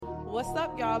What's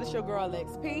up, y'all? It's your girl,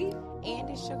 XP. And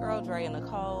it's your girl, Dre and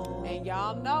Nicole. And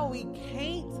y'all know we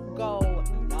can't go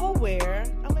nowhere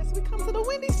unless we come to the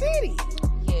Windy City.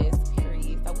 Yes,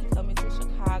 period. So we coming to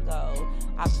Chicago.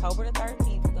 October the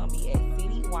 13th is going to be at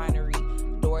City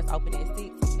Winery. Doors open at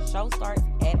 6. Show starts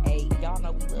at 8. Y'all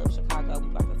know we love Chicago. We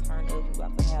about to turn up. We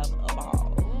about to have a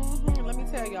ball. Let me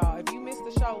tell y'all, if you missed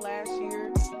the show last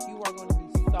year, you are going to be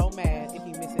so mad if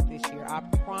you miss it this year. I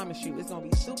promise you, it's going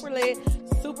to be super lit,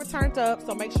 super turned up.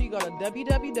 So make sure you go to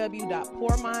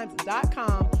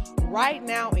www.pourminds.com right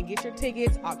now and get your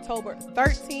tickets. October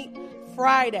 13th,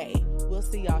 Friday. We'll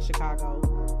see y'all, Chicago.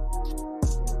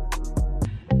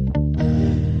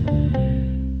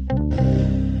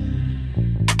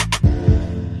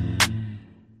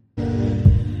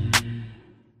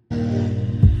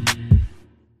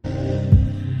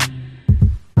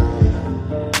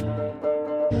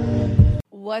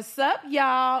 What's up,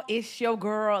 y'all? It's your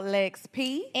girl, Lex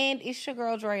P. And it's your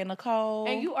girl, Dre and Nicole.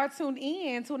 And you are tuned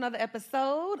in to another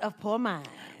episode of Pour Minds,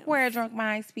 where a drunk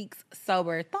mind speaks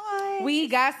sober thoughts. We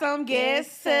got some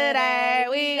guests today.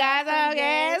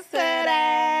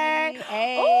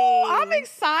 Hey. Oh, I'm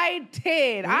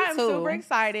excited. I'm too. super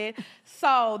excited.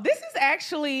 So this is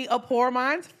actually a Pour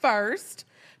Minds first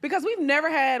because we've never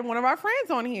had one of our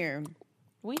friends on here.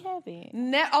 We haven't.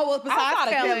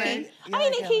 Besides Kelly.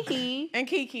 And Kiki. And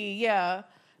Kiki, yeah.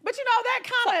 But you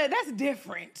know, that's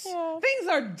different. Yeah. Things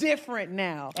are different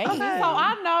now. Okay. So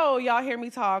I know y'all hear me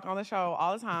talk on the show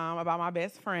all the time about my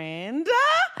best friend.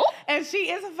 And she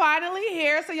is finally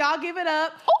here. So y'all give it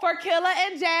up for Killa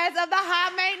and Jazz of the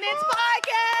High Maintenance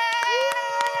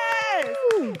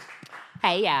Podcast.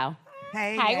 Hey, y'all.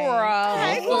 Hey, girls.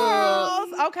 Hey,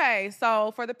 girls. Okay,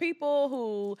 so for the people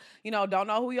who, don't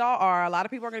know who y'all are, a lot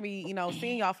of people are going to be,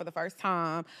 seeing y'all for the first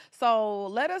time. So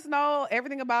let us know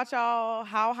everything about y'all,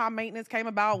 how high maintenance came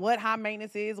about, what high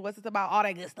maintenance is, what's it about, all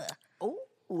that good stuff. Ooh,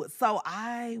 so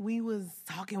we was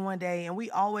talking one day, and we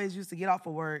always used to get off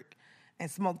of work and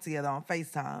smoke together on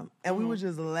FaceTime, and we would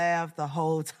just laugh the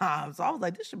whole time. So I was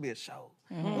like, this should be a show.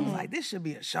 We was like, this should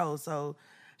be a show. So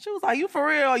she was like, you for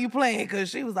real or you playing? Because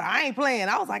she was like, I ain't playing.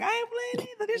 I was like, I ain't playing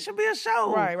either. This should be a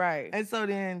show. Right. And so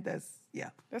then that's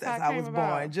how I was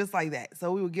born, just like that.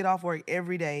 So we would get off work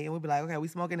every day, and we'd be like, okay, we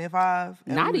smoking at 5?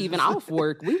 Not even off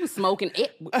work. We was smoking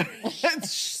it.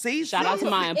 See? Shout out to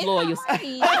my employers. Shout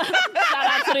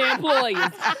out to the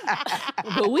employers.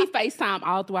 But we FaceTime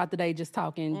all throughout the day just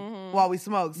talking. While we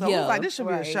smoke. So we was like, this should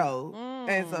be a Right. show.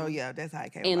 And so, that's how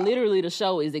it came And about. literally the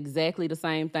show is exactly the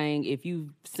same thing. If you've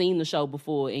seen the show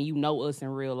before and you know us in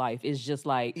real life, it's just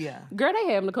like, girl,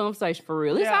 they having a conversation for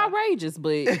real. It's outrageous,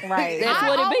 but that's what it be.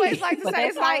 I always like to But say, that's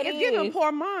it's like, how it it's giving is.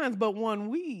 Pour Minds, but one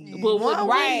weed. But with One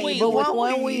one weed. weed. But with One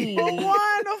one weed. weed. But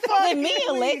one the fuck When me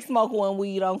and Lex smoke one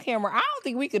weed on camera, I don't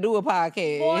think we could do a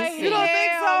podcast. Boy, You don't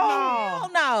think so? Hell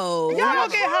no. Y'all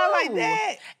don't get high like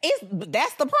that.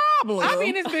 That's the problem. I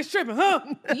mean, this bitch tripping, huh?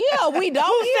 yeah, we don't.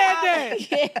 Who said that?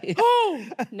 Yes. Who?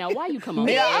 Now, why you come on?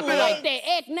 Yeah, I I feel like that.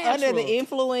 Act natural. Under the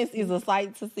influence is a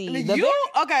sight to see. Okay,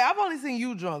 I've only seen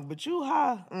you drunk, but you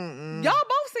high. Y'all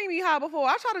both seen me high before.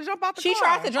 I tried to jump out the She car.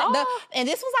 tried to drop, and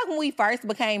this was like when we first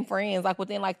became friends, like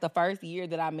within like the first year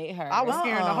that I met her. I was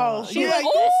scaring the whole She shit. like, Ooh.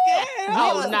 you scared?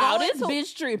 Oh, was no, going this to-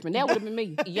 bitch tripping. That would have been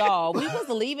me. Y'all, we was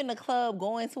leaving the club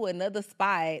going to another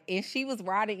spot, and she was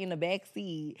riding in the back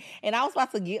seat, and I was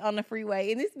about to get on the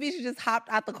freeway, and this bitch just hopped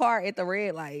out the car at the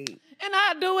red light. And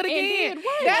I do it again. did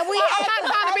what? That's And we why had I'm to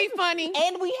not trying to be chase- funny.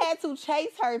 And we had to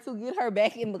chase her to get her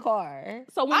back in the car.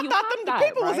 So when I you thought hopped the out,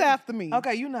 people was right? after me.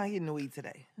 Okay, you not hitting the weed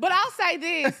today. But I'll say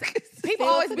this. People Still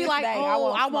always to be this like, day, I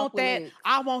want smoke with that. Lex.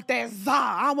 I want that za.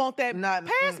 I want that. Not-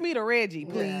 Pass me the Reggie,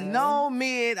 please. No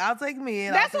mid. I'll take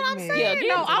mid. That's I'll what take I'm mid. saying. Yeah, give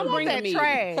no, me I some, want bring that the meat.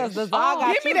 trash. Because the Zog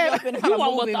got give me you that. jumping You her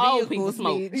want what moving the old vehicles, people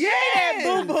smoke. bitch. Yeah,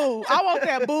 that boo boo. I want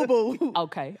that boo boo.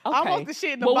 Okay. I want the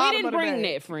shit in the But bottom we didn't of the bring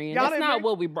bag. that, friend. Y'all That's didn't not bring-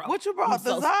 what we brought. What you brought? The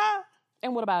So- Zah?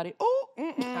 And what about it? Ooh, I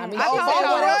mean, I so told what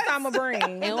y'all else what? I'ma bring?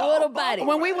 And what about it?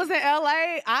 When we was in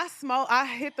LA,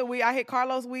 I hit the weed. I hit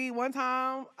Carlos weed one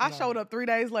time. I showed up 3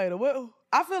 days later. What?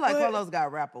 I feel like What? Carlos got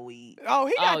rapper weed. Oh,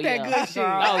 he got Oh, that yeah. good shit.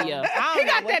 Oh, yeah. I don't He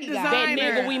know got what that he got. That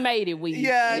designer. nigga we made it with. He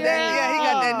got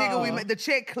that nigga we Yeah. made, the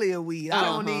check clear weed. I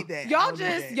don't Uh-huh. need that. I Y'all don't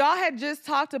need that. y'all had just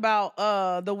talked about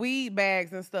the weed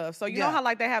bags and stuff. So you know Yeah. how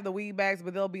like they have the weed bags,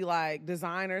 but they'll be like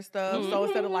designer stuff. So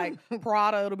instead of like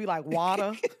Prada, it'll be like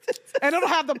Wada, and it'll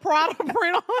have the Prada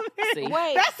print on it. See.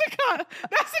 Wait. That's the kind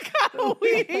of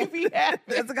weed he be having.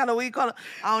 That's the kind of weed color.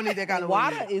 I don't need that kind of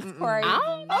Water weed. is crazy. I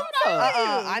don't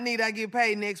know. I need I get paid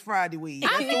okay, next Friday week.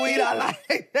 That's the weed I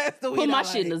like. That's the weed Put I my like.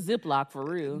 shit in a Ziploc for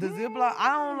real. The Ziploc,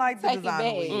 I don't like the Take it designer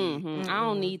back. weed. I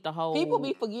don't need the whole. People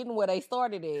be forgetting where they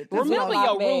started at. remember Ziploc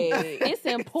your bag. roots. It's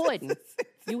important.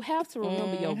 You have to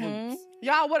remember your roots.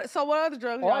 Y'all, what other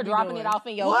drugs y'all Or be dropping doing? it off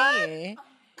in your What? hand.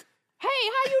 Hey,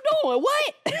 how you doing?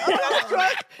 What? What other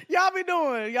drugs y'all be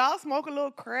doing? Y'all smoke a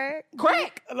little crack?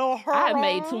 Crack. A little I heroin?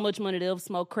 made too much money to ever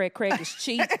smoke crack. Crack is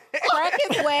cheap. Crack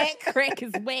is whack. Crack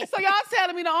is wet. So y'all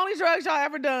telling me the only drugs y'all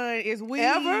ever done is weed?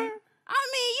 Ever?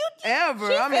 Ever.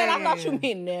 She I mean, said, I thought you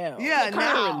meant now. Yeah,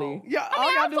 Currently. Yeah, I all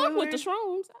mean, y'all I do fuck is with the weed?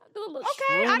 shrooms. I do a little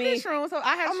Okay, I did shroomy. shrooms. So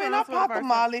I had I shrooms mean, I for the popped a first time.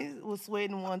 Molly, was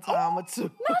sweating one time or two.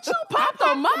 Not you popped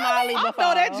a Molly. I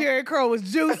know that Jerry Crow was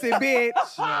juicy, bitch.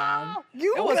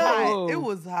 You It was good. hot. It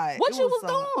was hot. What It you was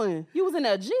so- doing? You was in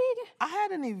a jig? I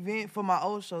had an event for my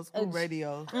old show, School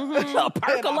Radio. A And I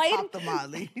percolating? popped the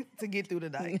Molly to get through the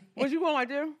night. What you going like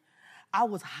there? I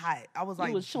was hot. I was like,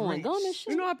 You was chewing gum and drenched.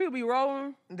 shit? You know how people be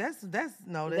rolling? That's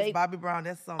They- Bobby Brown.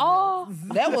 That's something Oh, else.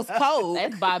 That was cold.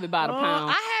 that's Bobby by the pound.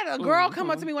 I had a girl come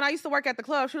up to me when I used to work at the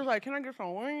club. She was like, "Can I get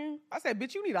some wings?" I said,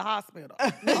 "Bitch, you need a hospital."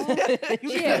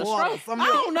 You Yeah, get water, some I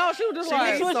milk. don't know. She was just She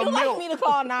like, needs Would some you like milk. me to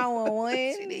call She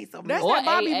 911? needs some "That's milk. Or that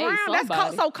Bobby AA, Brown. That's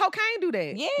somebody. so cocaine do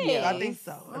that." Yeah. Yeah, I think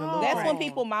so. And a little That's crack. when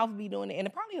people mouth be doing it,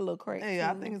 and probably a little crack. Yeah,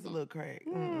 I too. think it's a little crack.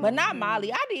 But not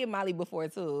Molly. I did Molly before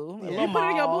too. A little You put it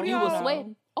in your Mall. booty You hole? was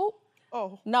sweating. Oh,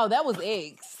 Oh, No, that was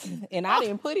eggs, and I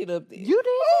didn't put it up there. you did?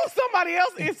 oh, somebody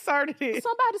else inserted it.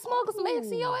 Somebody smoking some eggs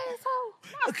in your asshole?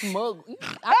 Not smug.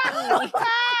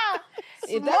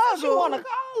 If that's what you want to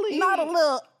call it. Not a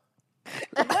little.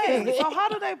 Wait, so how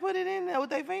do they put it in there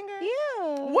with their finger? Yeah.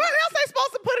 What else they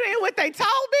supposed to put it in with they toe,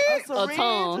 bitch? syringe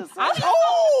tongue. or something?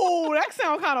 Oh, that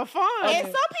sound kind of fun. And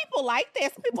some people like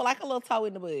that. Some people like a little toe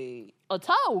in the bud. A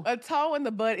toe. A toe in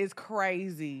the butt is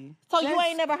crazy. So you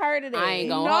ain't never heard of that? I ain't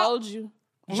gonna No. hold you.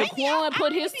 Maybe Jaquan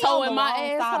put his be toe on in the my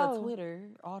wrong side of asshole. Twitter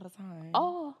all the time.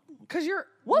 Oh, Cause you're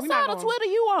what we not side of gonna- Twitter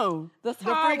you on? The side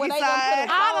where freaky they gonna put side.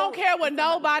 a I toe- don't care what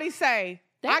nobody say.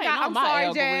 That ain't on I'm my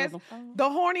sorry, Jazz. algorithm. The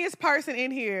horniest person in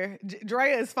here,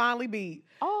 Drea, is finally beat.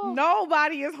 Oh.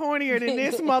 Nobody is hornier than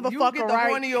this You motherfucker, get the right?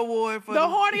 Horny Award for The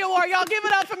horny award. Y'all give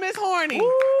it up for Miss Horny.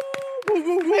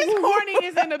 Miss Horny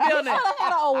is in the building. I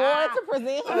had an award to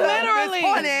present her. Literally.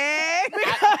 Horny.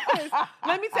 Because,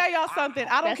 let me tell y'all something.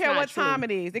 I don't That's care not what true. time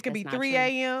it is. It can be That's not 3 true.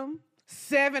 a.m.,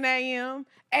 7 a.m.,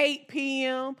 8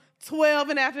 p.m., 12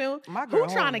 in the afternoon. My girl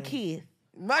Who trying to horny. kiss?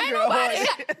 My girl horny.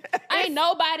 Ain't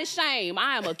nobody shame.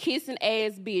 I am a kissing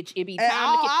ass bitch. It be time At to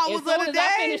all kiss. hours As of soon the as I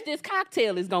day? finish this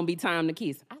cocktail, it's gonna be time to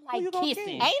kiss. I like you gonna kissing.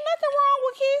 kiss? Ain't nothing wrong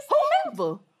with kissing.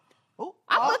 Whoever. Ooh.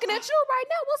 I'm looking at you right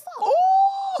now. What's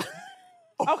up?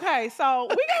 Okay, so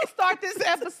we gonna start this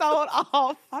episode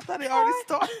off I thought it already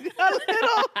started. a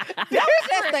little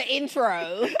That's the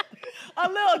intro.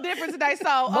 different today.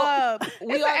 So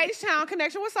we it's are- an H-Town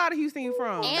connection. What side of Houston you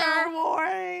from? Third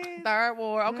Ward. Third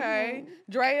Ward. Okay.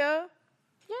 Drea.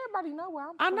 Everybody know where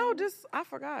I'm I know, just I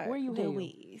forgot. Where you The hail?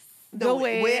 West. The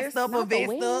West West. up Not of the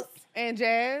Vesta. West. And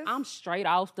Jazz. I'm straight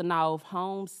off the North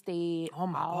Homestead Oh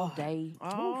my all God. day.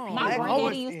 Oh. My That granddaddy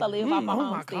Homestead. used to live off of Oh my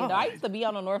Homestead. God. I used to be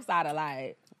on the north side a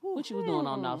lot. What you was doing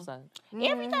on the North Side?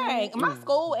 Everything. My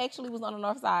school actually was on the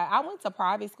north side. I went to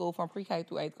private school from pre-K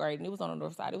through 8th grade, and it was on the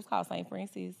north side. It was called St.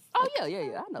 Francis. Oh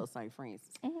yeah. I know St. Francis.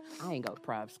 I ain't go to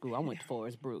private school. I went to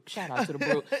Forest Brook. Shout out to the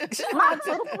Brook. Shout out to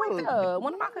the Brook.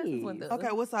 One of my cousins went there.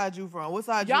 Okay, what side you from? What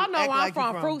side Y'all you know act I'm like you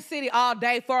from Fruit City all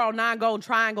day, 409 Golden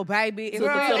Triangle, baby. It's Took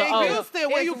it real, to the it's O. real, Houston,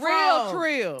 where it's you real from?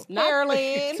 trill.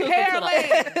 Pearland. Took it to the-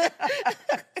 Pearland.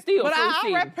 Still But Fruit I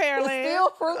City. rep Pearland. Still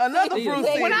fruit. Another City. Fruit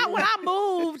Yeah, City. When I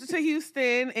moved to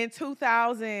Houston in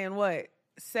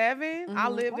 2007, I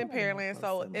lived in Pearland.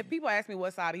 So if people ask me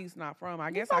what side of Houston I'm from,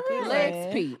 I guess I could say.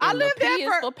 Lex P. I And the lived P there is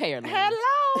for for Pearland. Hello.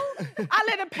 I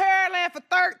lived in Pearland for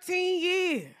 13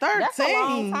 years. 13. That's a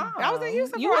long time. I was in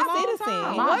Houston You for a a long citizen.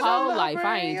 time. My What's whole up, life,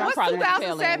 I ain't. I What's probably went to Pearland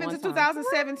 2007 to one time.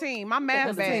 2017? My math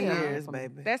That's bad. 10 bad. years,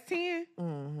 baby. That's 10.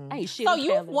 Ain't shit. So in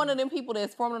you Pearland. one of them people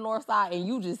that's from the north side, and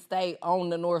you just stay on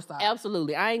the north side.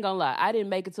 Absolutely. I ain't gonna lie. I didn't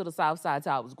make it to the South Side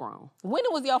till I was grown. When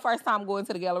was your first time going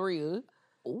to the Galleria?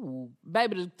 Ooh,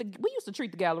 baby, we used to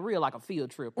treat the Galleria like a field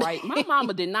trip, right? My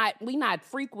mama did not. We not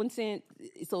frequenting.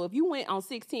 So if you went on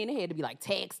 16, it had to be like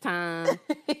tax time.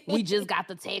 We just got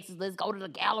the taxes. Let's go to the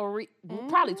Galleria.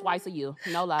 Probably twice a year.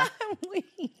 No lie.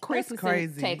 Christmas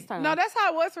and tax time. No, that's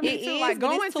how it was for me It too. is, Like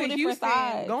but it's two different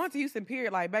sides. going to Houston,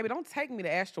 period. Like, baby, don't take me to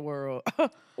Astroworld.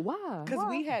 Why? Because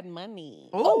we had money.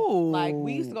 Oh, Like,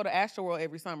 we used to go to Astroworld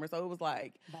every summer. So it was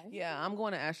like, yeah, I'm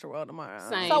going to Astroworld tomorrow.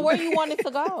 Same. So where you wanted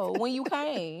to go when you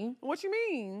came? What you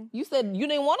mean? You said you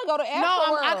didn't want to go to Astroworld.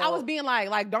 No, I was being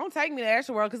like, don't take me to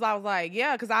Astroworld because I was like,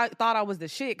 yeah, because I thought I was the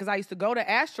shit because I used to go to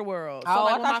Astroworld. So Oh,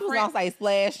 like, I thought you was gonna say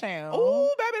Splash Town. Ooh,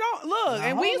 baby, don't look.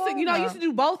 And we used to, used to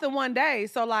do both in one day.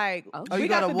 So like, you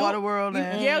go to Waterworld.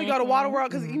 Yeah, you go to Waterworld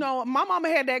because my mama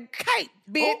had that cake,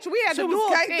 bitch. We had the dual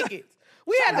tickets.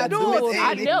 We had the dual tickets.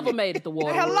 I never made it to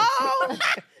Waterworld. Hello,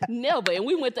 Never. And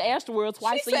we went to Astroworld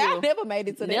twice a year. I never made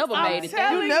it to that. Never made it.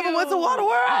 You never went to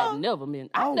Waterworld? I've never been.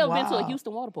 I've never been to a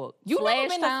Houston water park. You never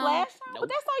been to Town? Splash Town? Nope. But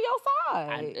that's on your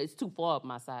side. It's too far up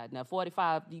my side. Now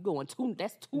 45, you going too.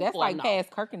 That's too That's far. like no. past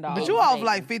Kirkendall. But you off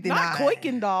like 59. not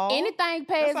Kuykendall. Anything That's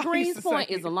past all I used Greens to Point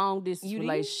say. is a long distance You did?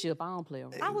 relationship. I don't play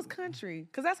around. I was country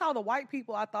because that's how the white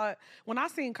people. I thought when I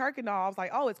seen Kirkendall, I was like,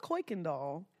 oh, it's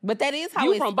Kuykendall. But that is how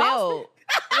You it's from spelled.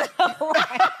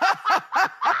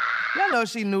 Y'all know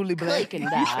she newly black.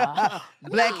 Kuykendall.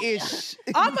 Blackish.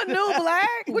 I'm a new black.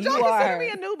 Would y'all You consider are. me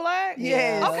a new black?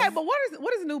 Yes. Okay, but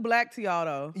what is new black to y'all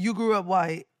though? You grew up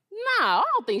white. No, I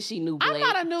don't think she knew black. I'm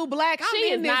not a new black. I'm She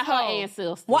in is this not her hoe.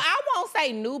 ancestor. Well, I won't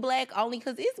say new black only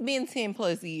because it's been 10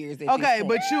 plus years. At Okay, this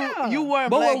but point. you weren't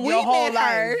But black when we your whole met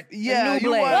life. her, Yeah, a new you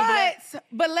black. weren't black.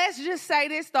 But let's just say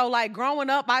this though, like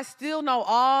growing up, I still know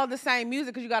all the same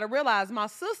music because you got to realize my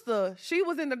sister, we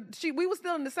was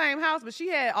still in the same house, but she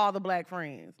had all the black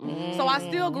friends. So I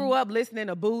still grew up listening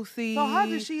to Boosie. So how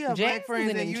did she have Jazz black friends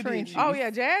was in and the you trenches. didn't? Oh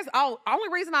yeah, Jazz. Oh, only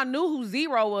reason I knew who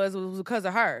Zero was because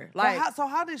of her. Like,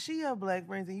 How did she have black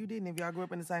friends and you didn't if y'all grew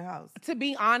up in the same house? to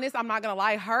be honest, I'm not gonna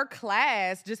lie. Her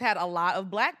class just had a lot of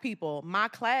black people. My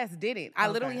class didn't. I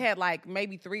literally had like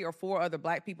maybe 3 or 4 other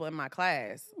black people in my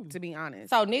class. To be honest.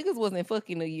 So niggas wasn't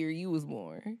fucking the year you was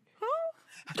born.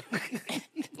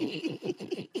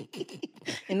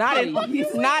 Not in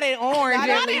orange. Not in at Orange,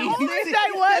 least.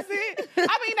 they wasn't.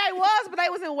 I mean, they was, but they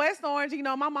was in West Orange. You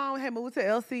know, my mom had moved to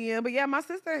LCN. But yeah, my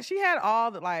sister, she had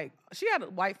all the, she had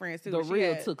white friends too. The She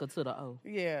real had- took her to the O.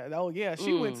 Yeah, oh yeah,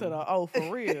 she went to the O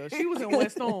for real. She was in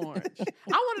West Orange. I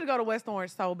wanted to go to West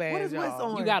Orange so bad, What is y'all. West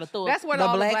Orange? You gotta throw That's where The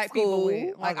all the black black people school.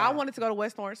 went. Like, I Okay. wanted to go to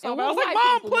West Orange so And bad. I was what like, white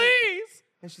Mom, people went? please.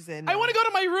 And she said no. I want to go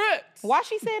to my roots. Why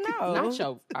she said no? Not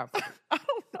your. I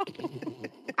don't know.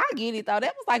 I get it though.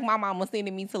 That was like my mama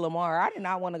sending me to Lamar. I did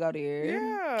not want to go there.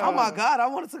 Yeah. Oh my God, I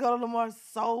wanted to go to Lamar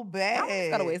so bad. I wanted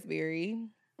to go to Westbury.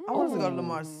 I wanted to go to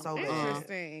Lamar so bad.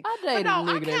 Interesting. I But dated no, a I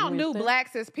nigga that count went new there.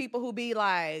 blacks as people who be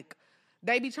like,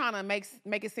 they be trying to make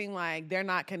it seem like they're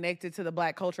not connected to the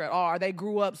black culture at all. Or they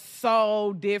grew up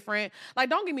so different. Like,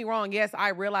 don't get me wrong. Yes, I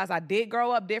realize I did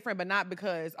grow up different, but not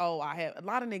because, a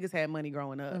lot of niggas had money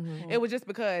growing up. It was just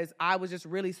because I was just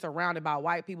really surrounded by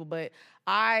white people. But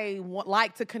I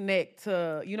like to connect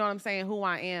to, you know what I'm saying, who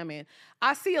I am. And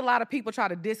I see a lot of people try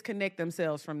to disconnect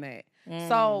themselves from that.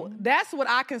 So that's what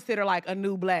I consider like a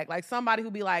new black. Like somebody who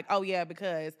be like, oh yeah,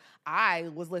 because I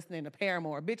was listening to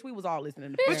Paramore. Bitch, we was all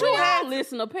listening to Bitch, Paramore. you all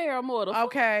listen to Paramore. The fuck?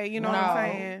 Okay, you know what I'm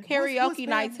saying? Karaoke what's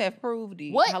nights have proved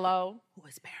it. What? Hello?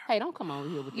 Hey, don't come on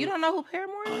here with You this. don't know who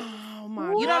Paramore is? Oh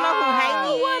my You don't know who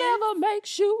Haley is? Whatever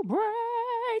makes you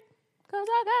break. Cause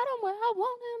I got him where I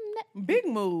want him. Big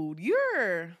mood.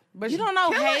 But You don't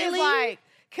know Haley?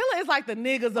 Killer is like the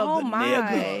niggas of Oh the my.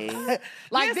 niggas.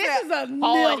 Like this is a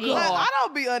Hard nigga. ER. I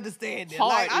don't be understanding.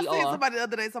 Hard Like I seen ER. somebody the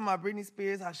other day talking about Britney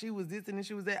Spears, how she was this and then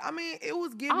she was that. I mean, it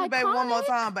was Give Me Baby Iconic. one more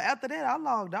time, but after that I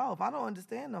logged off. I don't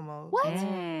understand no more. What?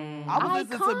 I was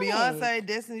listening to Iconic. Beyonce,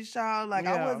 Destiny's Child. Like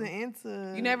I Yeah. wasn't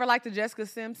into. You never liked the Jessica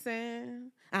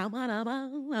Simpson? I don't I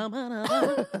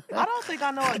don't think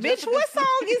I know. A Bitch, Jessica what song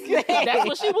is that? That's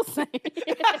what she was saying.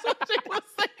 That's what she was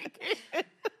saying.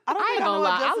 I don't I think ain't I know gonna a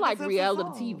lie. I Jessica like Simpson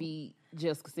reality song. TV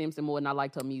Jessica Simpson more than I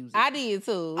liked her music. I did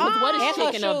too. What is And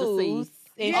her Chicken of the Sea? shoes.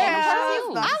 And Yeah,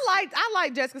 shoes. I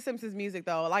liked Jessica Simpson's music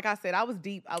though. Like I said, I was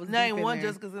deep. I was Name deep in one there.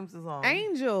 Jessica Simpson song.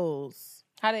 Angels.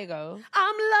 How they go?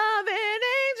 I'm loving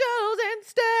angels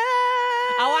instead.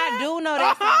 Oh, I do know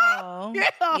that song. Yeah.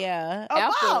 Yeah.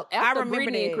 Oh, After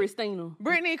remember Britney that. and Christina.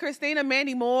 Brittany, Christina,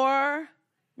 Mandy Moore.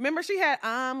 Remember she had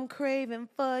I'm craving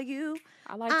for you.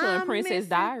 I liked her in I'm Princess missing-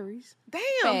 Diaries. Damn,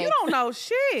 you Facts. don't know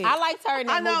shit. I liked her in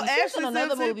that I know movie. She was in Ashley another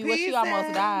Simpson, movie where she almost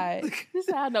Pieces. died. This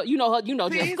is how I know. You know her. You know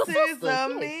Jessica Pieces sister.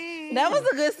 of Yeah. me. That was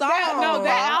a good song.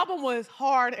 that album was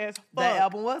hard as fuck. That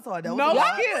album was hard. That was No a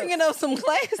bop. skips. Bringing up some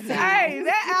classics. Hey,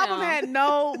 that album Yeah. had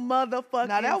no motherfucking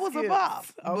Now that was a skips. bop.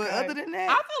 But Okay. other than I that,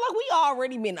 feel like we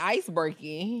already been ice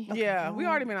breaking. Yeah, we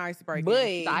already been ice breaking. But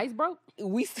The ice broke.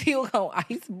 we still gonna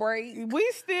ice break.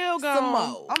 We still gonna. Some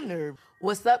more. I'm nervous.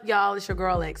 What's up, y'all? It's your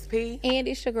girl XP. And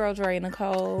it's your girl, Dre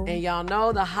Nicole. And y'all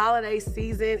know the holiday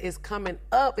season is coming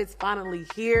up. It's finally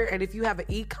here. And if you have an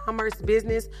e-commerce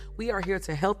business, we are here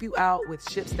to help you out with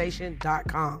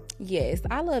ShipStation.com. Yes,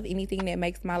 I love anything that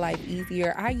makes my life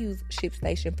easier. I use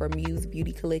ShipStation for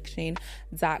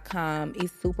MuseBeautyCollection.com.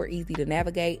 It's super easy to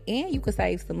navigate and you can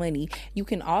save some money. You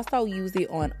can also use it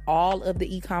on all of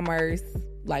the e-commerce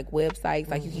like websites,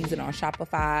 like you can use it on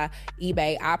Shopify,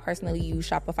 eBay. I personally use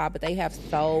Shopify, but they have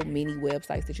so many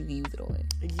websites that you can use it on.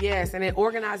 Yes, and it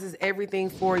organizes everything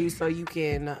for you so you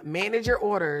can manage your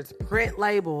orders, print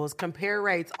labels, compare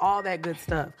rates, all that good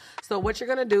stuff. So what you're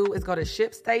going to do is go to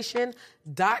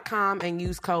ShipStation.com and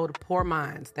use code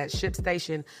POORMINDS. That's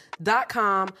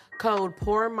ShipStation.com, code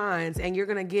POORMINDS, and you're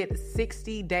going to get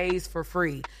 60 days for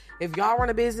free. If y'all run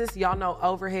a business, y'all know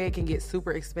overhead can get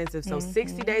super expensive. So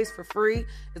 60 days for free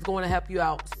is going to help you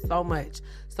out so much.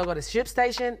 So go to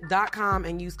ShipStation.com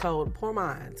and use code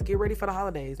POORMINDS. Get ready for the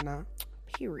holidays now.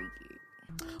 Period.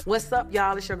 What's up,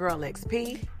 y'all? It's your girl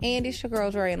XP. And it's your girl,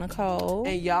 Dre Nicole.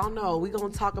 And y'all know we're going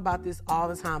to talk about this all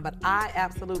the time, but I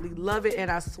absolutely love it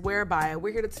and I swear by it.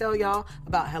 We're here to tell y'all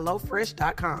about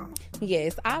HelloFresh.com.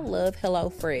 Yes, I love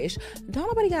HelloFresh. Don't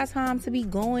nobody got time to be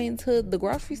going to the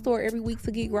grocery store every week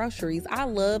to get groceries. I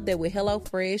love that with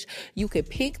HelloFresh, you can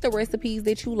pick the recipes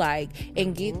that you like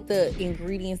and get the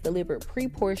ingredients delivered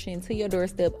pre-portioned to your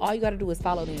doorstep. All you got to do is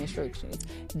follow the instructions.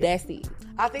 That's it.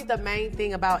 I think the main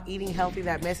thing about eating healthy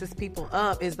that messes people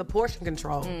up is the portion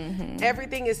control.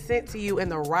 Everything is sent to you in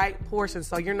the right portion,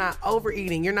 so you're not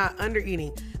overeating, you're not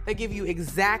undereating. They give you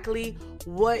exactly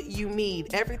what you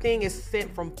need. Everything is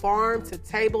sent from farm to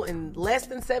table in less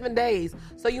than 7 days,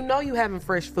 so you know you're having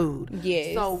fresh food.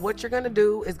 Yes. So what you're gonna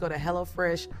do is go to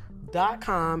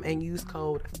HelloFresh.com and use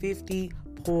code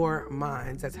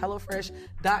 50POORMINDS. That's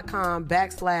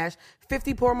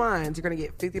HelloFresh.com/50POORMINDS. You're gonna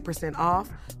get 50% off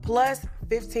plus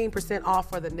 15% off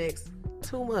for the next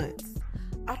 2 months.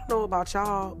 I don't know about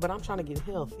y'all, but I'm trying to get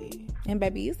healthy. And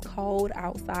baby, it's cold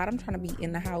outside. I'm trying to be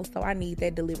in the house, so I need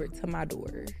that delivered to my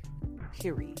door.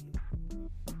 Period.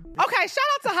 Okay, shout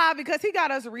out to Javi because he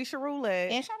got us Risha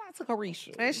Roulette. And shout out to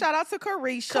Carisha. And shout out to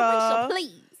Carisha. Carisha,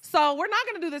 please. So we're not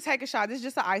going to do the take a shot. This is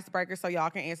just an icebreaker so y'all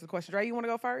can answer the question. Dre, you want to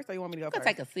go first or you want me to go You can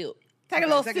first? take a sip. Take a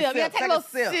little sip. Yeah, take a little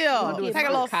sip. Take Take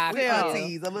a little coffee. sip.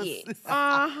 Tease, a little Yes. Go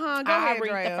I'll ahead, read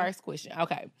Dre. the first question.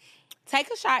 Okay. Take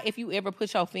a shot if you ever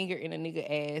put your finger in a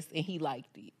nigga ass and he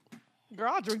liked it.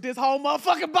 Girl, I'll drink this whole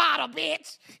motherfucking bottle,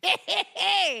 bitch.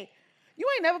 You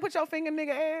ain't never put your finger in nigga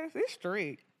ass? It's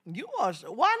strict. You are.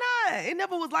 Why not? It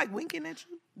never was like winking at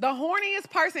you. The horniest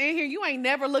person in here, you ain't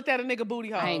never looked at a nigga booty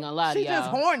hole. I ain't gonna lie to She y'all. just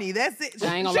horny. That's it.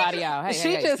 I ain't gonna lie to y'all. Hey,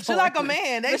 She hey, just she like a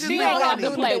man. They just She make don't have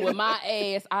money. to play with my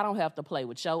ass. I don't have to play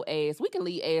with your ass. We can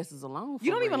leave asses alone. For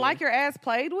You don't even real. like your ass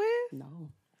played with? No.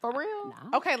 For real?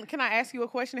 No. Okay, can I ask you a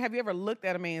question? Have you ever looked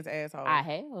at a man's asshole? I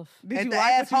have. Did At you the like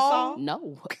what you asshole? saw?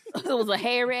 No. It was a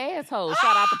hairy asshole.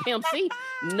 Shout out to Pimp C.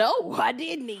 No, I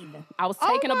didn't either. I was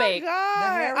taken oh my aback.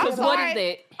 God. Because what is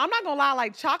that? I'm not gonna lie,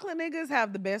 like chocolate niggas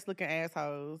have the best looking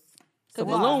assholes. It's a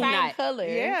balloon knot. color.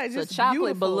 Yeah, it's It's just a chocolate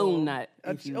beautiful. balloon knot.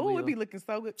 If you Oh, will. it be looking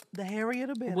so good. The hairier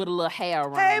the better. With a little hair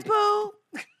around Hey, it. Pooh.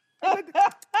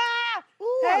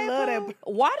 Ooh, I love that.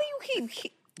 Why do you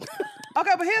keep...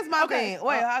 Okay, but here's my Okay, thing.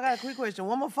 Wait, I got a quick question.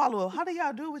 One more follow up. How do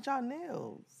y'all do it with y'all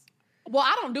nails? Well,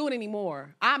 I don't do it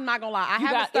anymore. I'm not gonna lie. I You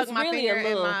haven't got- stuck it's my really finger a in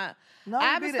little- my. No, I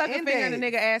it'd haven't be stuck the a finger in a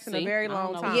index. nigga ass in a See, very I don't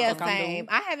long know time. what Yeah, fuck I'm same. doing.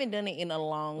 I haven't done it in a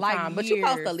long Like time. But you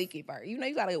supposed to years. lick it first. You know,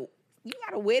 you gotta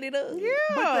wet it up. Yeah.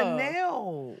 With the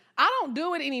nail. I don't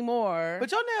do it anymore.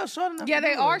 But your nails short enough. yeah, to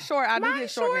they do are it. short. I do Mine get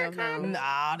short short, nails now. kinda.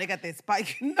 Nah, they got that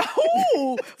spike. No,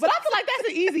 but I feel like that's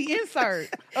an easy insert.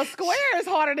 A square is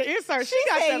harder to insert. She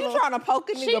got Said that you little. trying to poke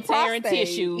a nigga She tearing prostate.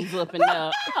 tissues up and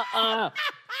up.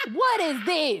 What is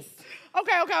this?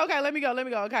 Okay. Let me go.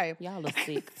 Okay. Y'all are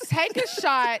sick. Take a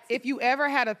shot if you ever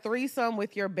had a threesome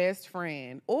with your best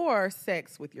friend or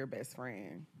sex with your best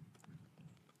friend.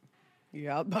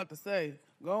 Yeah, I was about to say.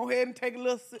 Go ahead and take a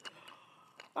little sip.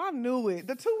 I knew it.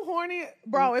 The two horny,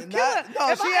 bro. If Killer,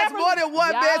 No, if she I has ever, more than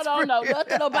one Y'all best don't know friend.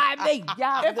 nothing about me.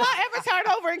 Y'all. If I ever turned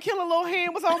over and Killer little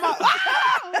hand was on my,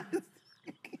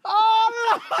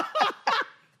 oh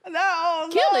no, no,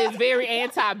 Killer is very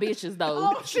anti-bitches, though.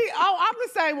 I'm the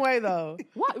same way though.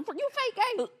 What? You fake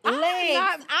gay?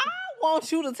 Legs, I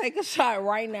want you to take a shot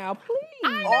right now, please.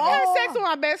 I ain't never had sex with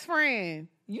my best friend.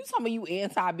 You talking about you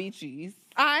anti-bitches.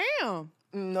 I am.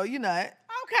 No, you're not.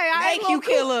 Okay, I Thank you,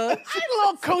 killer. I ate a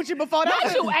little coochie before that.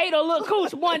 Not you ate a little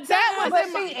cooch one time. But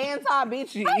she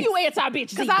anti-bitchy. How you anti-bitch?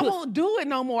 Because I won't do it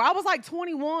no more. I was like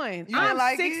 21. You didn't I'm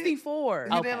like 64.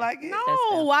 You didn't like it?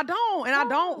 No, I don't. And I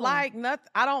don't like nothing.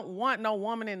 I don't want no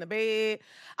woman in the bed.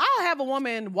 I'll have a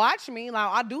woman watch me. Like,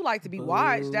 I do like to be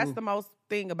watched. That's the most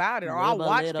thing about it. Or I'll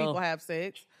watch people have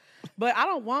sex. But I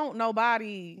don't want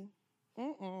nobody. I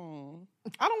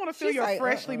don't want to feel your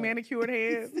freshly manicured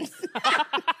hands.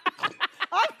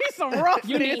 I need some roughness.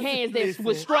 You need hands that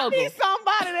would struggle. I need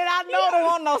somebody that I know. You don't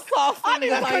want no soft I need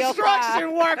a fingers on your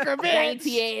construction worker, bitch.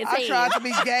 Dainty ass I tried to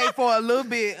be gay for a little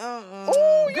bit.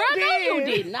 Ooh, Girl, no, you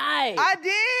did not. I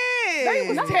did. They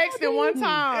was texting one time.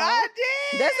 I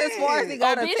did. That's as far as he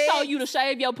got A a bitch text. told you to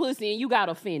shave your pussy and you got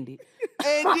offended.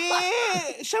 And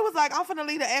then she was like, I'm finna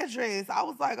leave the address. I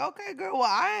was like, okay, girl, well,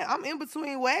 I'm in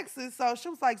between waxes. So she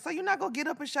was like, so you're not gonna get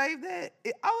up and shave that?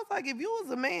 I was like, if you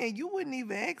was a man, you wouldn't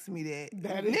even ask me that.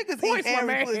 Niggas eat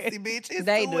hairy pussy, bitch. It's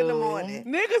They 2 in the do. morning.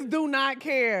 Niggas do not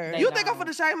care. You think I'm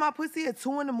finna shave my pussy at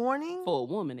 2 in the morning? For a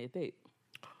woman at that.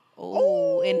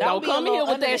 Ooh, and Don't be come a little here with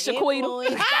under that, the Shaquita.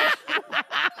 influence.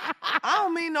 I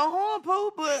don't mean no horn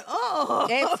poo, but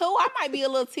And two, I might be a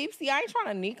little tipsy. I ain't trying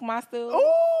to nick my stuff.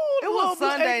 Ooh, It was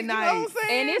Sunday you know night. what I'm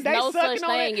saying? And it's They no sucking such on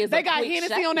thing it. as They a got quick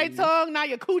Hennessy on their shave. tongue. Now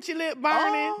your coochie lip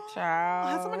burning. Child.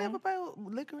 Has somebody ever put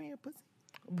liquor in your pussy?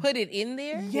 Put it in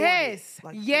there? Yes,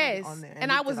 Like, yes. on there and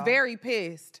And I licked was it off. very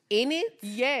pissed. In it?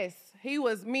 Yes,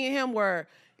 me and him were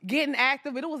getting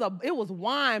active. It was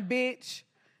wine, bitch.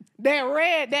 That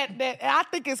red, that I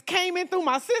think it came in through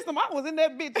my system. I was in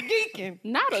that bitch geeking.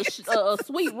 Not a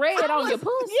sweet red on your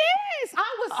pussy. Yes,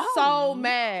 I was so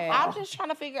mad. I'm just trying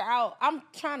to figure out. I'm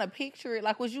trying to picture it.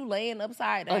 Like, was you laying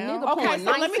upside A down? nigga Okay, pouring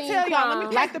so let me 19 tell y'all. Let me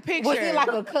pounds. paint the picture. Was it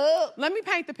like a cup? Let me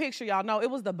paint the picture, y'all. No,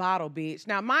 it was the bottle, bitch.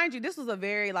 Now, mind you, this was a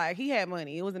very, he had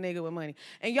money. It was a nigga with money.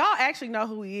 And y'all actually know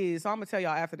who he is, so I'm going to tell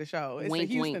y'all after the show. It's Wink,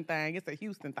 a Houston wink. thing. It's a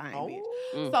Houston thing, bitch.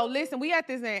 Mm. So, listen, we at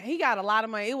this, and he got a lot of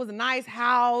money. It was a nice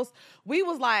house. We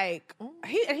was like,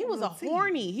 he was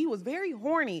horny. He was very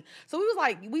horny. So, we was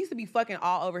like, we used to be fucking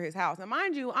all over his house. And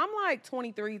mind you, I'm like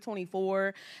 23,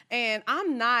 24, and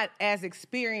I'm not as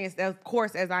experienced, of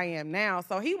course, as I am now.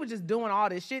 So, he was just doing all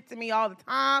this shit to me all the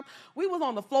time. We was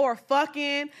on the floor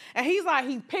fucking, and he's like,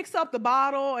 he picks up the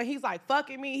bottle, and he's like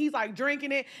fucking me. He's like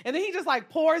drinking it, and then he just like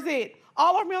pours it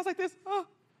all over me. I was like this,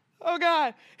 oh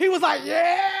God. He was like,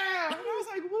 yeah. And I was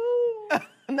like, woo.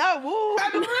 Not woo.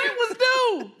 And the rent was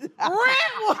due.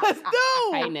 Rent was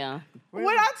due. Hey now. When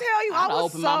I tell you, I I'd was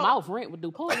open so... my mouth. Rent would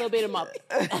do. Pour a little bit in my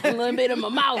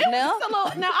mouth now. Just a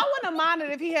little, now, I wouldn't have minded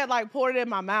if he had like poured it in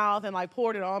my mouth and like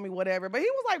poured it on me, whatever. But he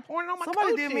was like pouring it on my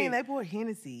Somebody did coochie. me and they poured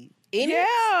Hennessy.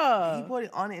 Yeah. He poured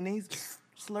it on it and then he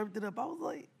slurped it up. I was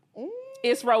like,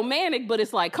 It's romantic, but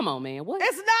it's like, come on, man. What?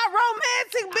 it's not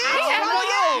romantic, bitch. I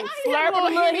Oh, Slurp a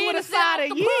little Henny with a Hennessy side out of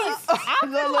the yeast. yeah. A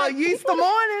little yeast the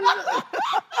morning.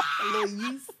 A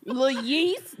little yeast. Little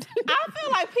yeast. I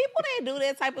feel like people that do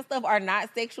that type of stuff are not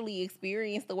sexually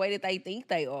experienced the way that they think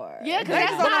they are. Yeah, because They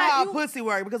that's just don't know not... how pussy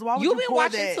work because why would You've you been pour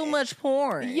watching that? too much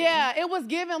porn. Yeah, it was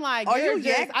given like... Are you're you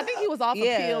just- yacked I think he was off a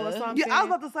Yeah. pill or something. Yeah, I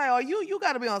was about to say, you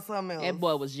got to be on something else. That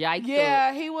boy was yiked Yeah,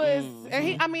 up. he was, and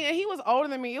he was older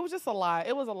than me. It was just a lot.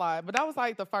 It was a lot, but that was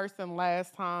like the first and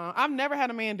last time. I've never had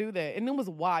a man do that, and it was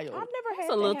wild. I've never That's had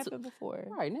a little that too- happen before.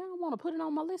 Right now, I want to put it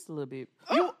on my list a little bit.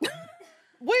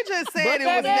 We just said But it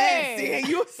was baby, nasty. And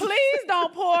you please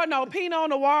don't pour no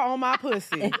Pinot Noir on my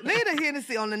pussy. leave the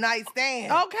Hennessy on the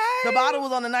nightstand. Okay. The bottle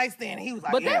was on the nightstand. He was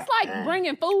like, But yeah. that's like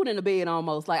bringing food in the bed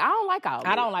almost. Like, I don't like all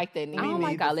that. I don't like that I neither. don't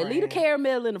like neither, all that. Leave the friend.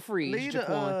 caramel in the fridge, Leave the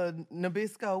Jaquan.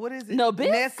 Nabisco. What is it? Nabisco?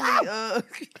 Nestle.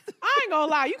 I ain't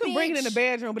gonna lie, you can bring it in the Bitch.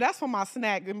 bedroom, but that's for my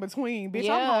snack in between, bitch.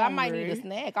 Yeah, I'm I might hungry. need a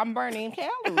snack. I'm burning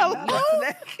calories.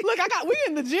 Look, we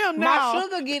in the gym now. My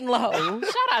sugar getting low.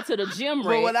 Shout out to the gym But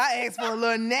rat. when I ask for a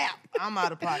little nap, I'm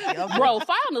out of pocket. Okay? Bro,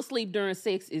 falling asleep during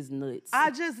sex is nuts.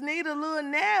 I just need a little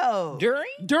nap.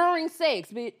 During sex,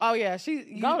 bitch. Oh yeah,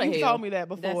 you Go to hell. told me that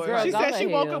before. Girl, She go said to she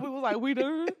woke hell. up. We was like, we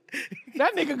done.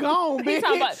 That nigga gone, He bitch.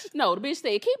 talking about, no, the bitch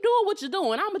said, keep doing what you're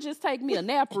doing. I'ma just take me a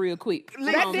nap real quick.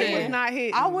 that Come on, dick was man. not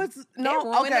hitting. I was no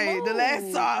ruined the okay. The last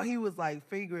mood. song he was like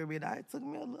fingering me. It took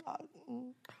me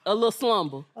A little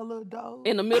slumber a little dose.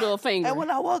 in the middle of finger. And when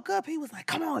I woke up, he was like,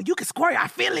 "Come on, you can squirt. I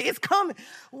feel it. It's coming."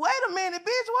 Wait a minute, bitch.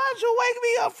 Why'd you wake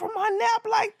me up from my nap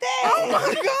like that? Oh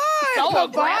my god, So the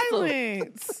aggressive.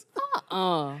 violence.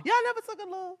 Y'all never took a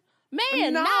little.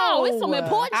 Man, No. no, it's some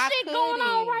important I shit going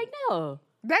on couldn't. right now.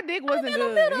 That dick wasn't in the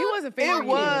good. middle. He wasn't It fingering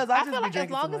was. you. I I just feel be like as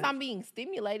drinking long too as much. I'm being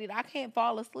stimulated, I can't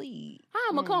fall asleep. How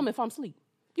I'ma come if I'm asleep?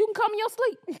 You can come in your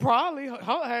sleep. Probably. Her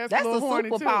ass That's a little horny,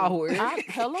 superpower.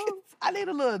 Hello? I need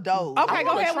a little dose. Okay,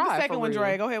 go ahead with the try, second for one, real.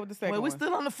 Dre. Go ahead with the second Wait, we one.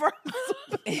 still on the first.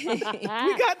 We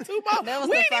got 2 more. That was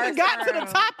We the ain't even first got to the round.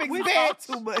 topics, We bitch. talk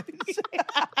too much.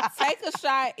 Take a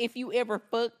shot if you ever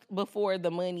fucked before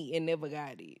the money and never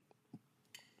got it.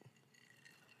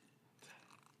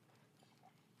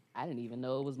 I didn't even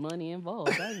know it was money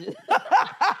involved.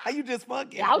 You just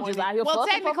fucking. I was just out here Well,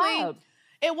 fucking for technically, vibes.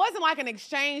 it wasn't like an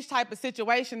exchange type of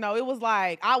situation, though. It was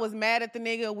like I was mad at the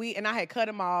nigga, and I had cut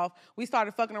him off. We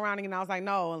started fucking around again, and I was like,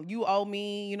 no, you owe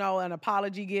me, you know, an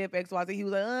apology gift, XYZ. He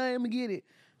was like, I'm going to get it.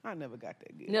 I never got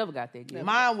that gift. Never got that gift.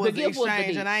 Mine was The the gift was the exchange,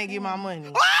 dick. and I ain't get my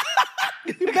money.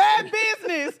 Bad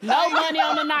business. No money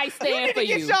on the You nightstand need for to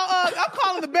get you. your, I'm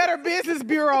calling the Better Business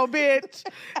Bureau, bitch.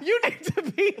 You need to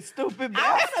be Stupid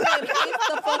I bastard. would have been pissed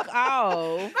the fuck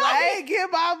off. I ain't get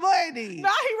my money. Now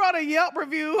he wrote a Yelp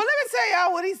review. But let me tell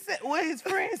y'all what he said. What his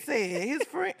friend said. His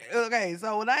friend. Okay,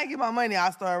 so when I ain't get my money, I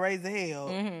started raising hell,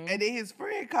 and then his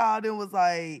friend called and was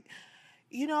like,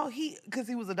 you know, because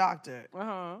he was a doctor,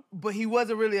 but he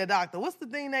wasn't really a doctor. What's the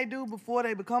thing they do before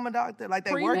they become a doctor? Like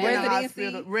they work in a Residency.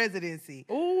 hospital, residency.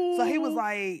 Ooh. So he was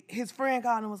like, his friend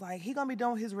called and was like, he gonna be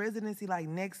done with his residency like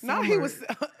next summer. No, he was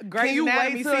Grey's Can you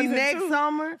Anatomy wait till season next 2.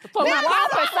 summer? For my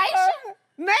compensation?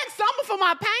 Next summer for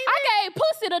my payment? I gave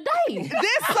pussy today.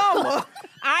 This summer.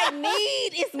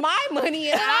 It's my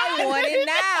money and I want it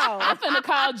now. I'm finna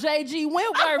call JG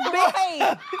Wentworth,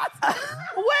 bitch.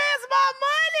 Where's my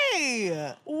money?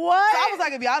 What? So I was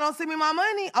like, if y'all don't send me my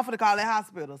money, I'm finna call that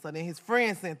hospital. So then his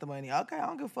friend sent the money. Okay, I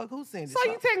don't give a fuck who sent it. So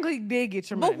you technically did get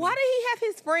your money. But why did he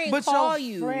have his friend but call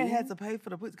your you? friend had to pay for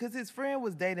the pussy because his friend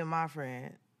was dating my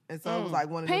friend, and so it was like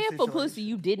one of Paying them for situations. pussy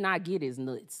you did not get is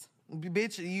nuts.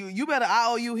 Bitch, you better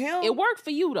IOU him. It worked for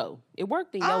you though. It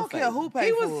worked in I your don't care favor. who paid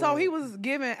He for was it. so he was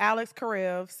giving Alex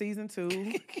Karev season 2.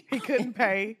 He couldn't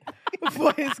pay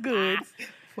for his goods.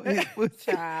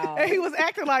 Child. And he was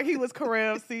acting like he was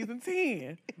Karev season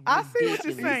 10. I see what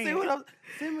you're You saying. see what I'm,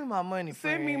 send me my money,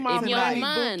 Send me friend. my If you money, don't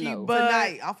mind, Bookie, though. but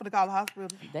Tonight, I'm finna call the hospital.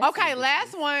 That's okay, ridiculous.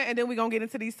 last one, and then we're gonna get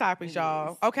into these topics,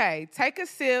 y'all. Okay, take a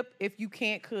sip if you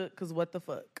can't cook, cause what the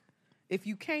fuck? If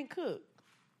you can't cook.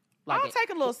 I'll take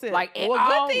a little sip. Like, Well,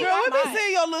 all- good thing Girl, I let me might.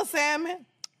 see your little salmon.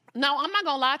 No, I'm not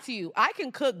gonna lie to you. I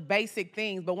can cook basic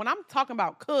things, but when I'm talking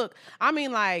about cook, I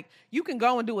mean like you can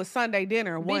go and do a Sunday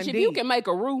dinner one Bitch, if deep. you can make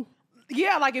a roux,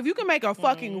 Yeah, like if you can make a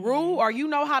fucking roux, or you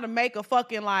know how to make a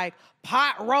fucking like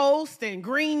pot roast and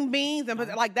green beans, and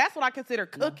like that's what I consider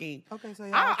cooking. Okay, so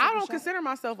y'all I take a don't shot? consider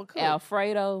myself a cook.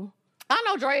 Alfredo, I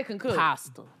know Drea can cook.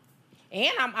 pasta.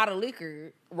 And I'm out of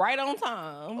liquor right on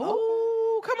time.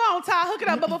 Ooh, come on, Ty, hook it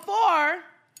up. But before,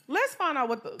 let's find out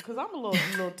what because I'm a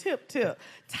little tip.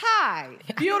 Ty,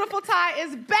 beautiful Ty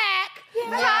is back.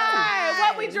 Ty,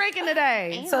 what we drinking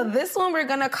today? So this one we're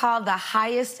gonna call the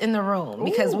highest in the room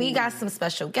because we got some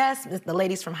special guests, the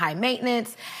ladies from High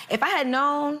Maintenance. If I had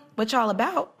known what y'all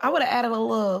about, I would have added a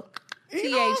little It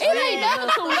ain't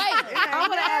never too late. I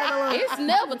would have added a little. It's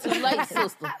never too late,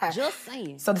 sister. Just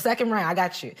saying. So the second round, I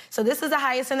got you. So this is the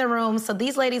highest in the room. So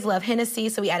these ladies love Hennessy,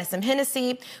 so we added some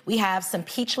Hennessy. We have some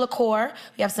peach liqueur.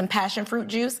 We have some passion fruit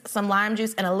juice, some lime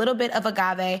juice, and a little bit of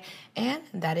agave. And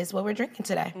that is what we're drinking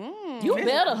today. You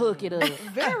better hook it up.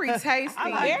 Very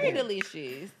tasty. Very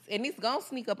delicious. And it's gonna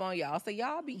sneak up on y'all. So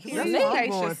y'all be Sneak careful. case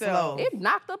going yourself. slow. It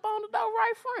knocked up on the door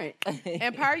right front.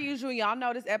 And per usual, y'all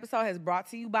know this episode is brought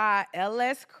to you by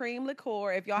LS Cream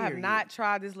Liqueur. If y'all have not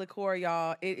tried this liqueur,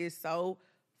 y'all, it is so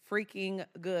freaking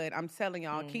good. I'm telling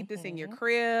y'all, keep this in your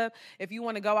crib. If you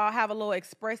want to go out, have a little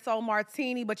espresso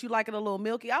martini, but you like it a little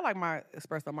milky. I like my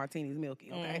espresso martinis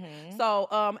milky, okay? So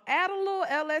add a little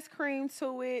LS cream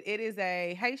to it. It is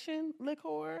a Haitian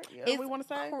liqueur, we want to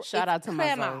say. Shout out to my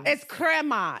crema. zone. It's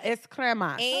crema. It's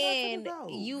crema. And Shout out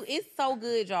to the dogs. it's so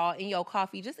good, y'all, in your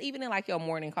coffee, just even in like your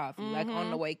morning coffee, like on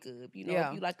the wake up. You know, Yeah.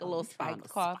 if you like a little trying spiked to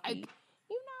coffee,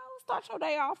 you know, start your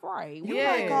day off right. You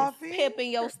Yes. like coffee? Pep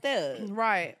in your step.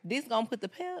 Right. This gonna put the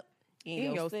pep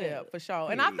In your step, for sure.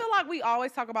 And I feel like we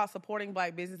always talk about supporting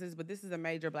black businesses, but this is a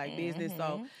major black business.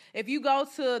 So if you go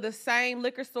to the same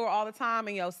liquor store all the time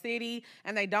in your city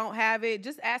and they don't have it,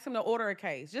 just ask them to order a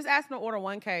case. Just ask them to order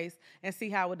one case and see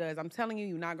how it does. I'm telling you,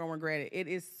 you're not going to regret it. It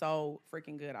is so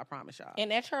freaking good, I promise y'all.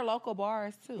 And at your local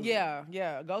bars too.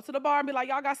 Yeah. Go to the bar and be like,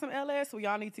 y'all got some LS? Well,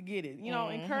 y'all need to get it. You know,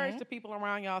 encourage the people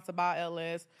around y'all to buy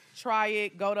LS. Try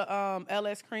it. Go to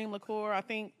LS Cream Liqueur. I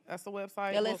think that's the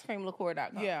website.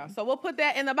 LScreamliqueur.com. Yeah, so we'll put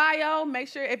that in the bio. Make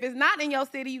sure if it's not in your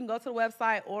city, you can go to the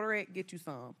website, order it, get you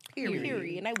some.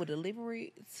 Period. And they will deliver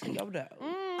it to your door.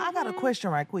 I got a question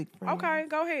right quick. Friend. Okay,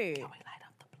 go ahead. Can we light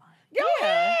up the blunt? Go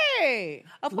ahead.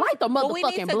 Yeah. Light the But we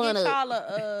need motherfucking to blunt get up.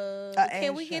 y'all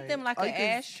can we get them like an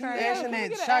ashtray? Ashing Can we that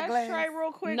get an shot ashtray glass.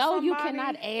 real quick? No, you somebody?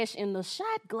 cannot ash in the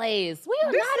shot glass. We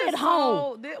are This not is at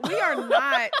home. we are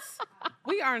not.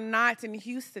 We are not in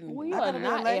Houston. We I are gotta be a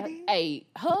not. lady? Hey,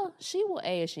 she will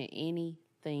ash in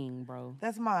anything, bro.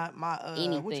 That's my what you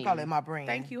Anything. call it? My brand.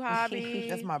 Thank you, hobby.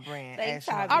 That's my brand. Thanks,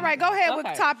 Ashing. Hobby. All right, go ahead with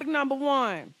Okay. topic number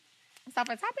 1. So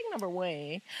for topic number 1,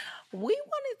 we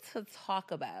wanted to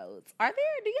talk about, do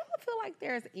y'all feel like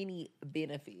there's any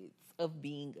benefits of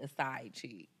being a side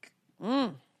chick?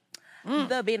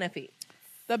 The benefits.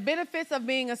 The benefits of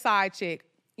being a side chick.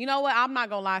 You know what? I'm not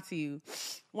going to lie to you.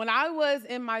 When I was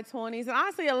in my 20s, and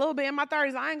honestly a little bit in my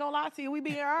 30s, I ain't going to lie to you, we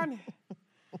being honest.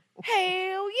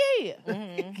 Hell yeah.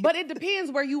 But it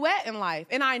depends where you at in life.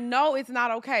 And I know it's not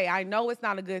okay. I know it's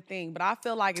not a good thing. But I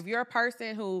feel like if you're a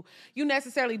person who you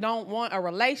necessarily don't want a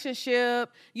relationship,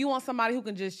 you want somebody who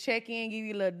can just check in, give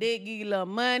you a little dick, give you a little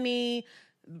money,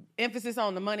 emphasis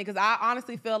on the money. Because I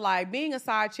honestly feel like being a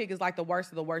side chick is like the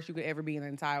worst of the worst you could ever be in the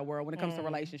entire world when it comes to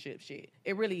relationship shit.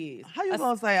 It really is. How you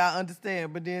gonna say I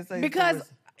understand, but then say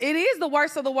Because it is the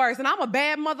worst of the worst. And I'm a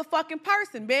bad motherfucking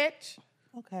person, bitch.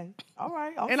 okay, all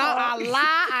right, I'm And I sorry.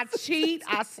 lie, I cheat,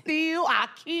 I steal, I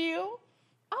kill.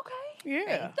 Okay.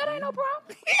 Yeah. That ain't no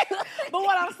problem. But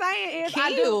what I'm saying is I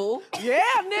do. Kill? Yeah,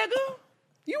 nigga.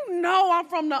 You know I'm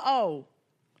from the O.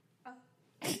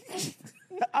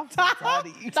 I'm so tired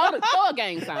of you. Throw a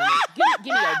gang sign. Give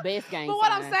me your best gang sign. But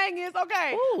what I'm saying is,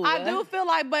 okay, Ooh. I do feel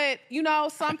like, but, you know,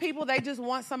 some people, they just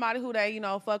want somebody who they, you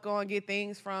know, fuck on, get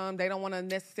things from. They don't want to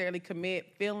necessarily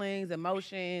commit feelings,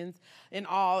 emotions, and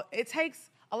all. It takes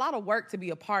a lot of work to be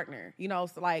a partner, you know,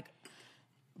 so like,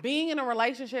 being in a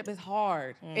relationship is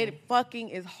hard. It fucking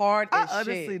is hard I as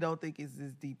honestly shit. don't think it's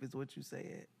as deep as what you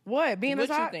said. What? Being What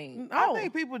a you side? think? No. I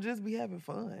think people just be having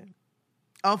fun.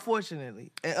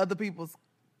 Unfortunately, at other people's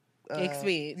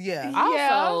Expense. Yeah.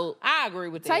 Also, I agree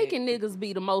with that. taking niggas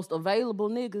be the most available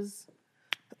niggas.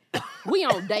 We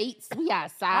on dates. We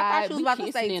outside. I thought you was we about to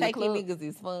kissing say in the taking club. niggas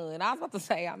is fun. I was about to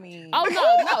say, I mean. Oh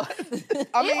no.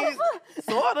 I mean,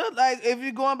 sort of. Like, if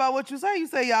you're going by what you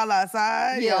say y'all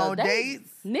outside, Yeah, y'all on they- dates.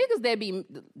 Niggas that be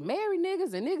married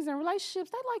niggas and niggas in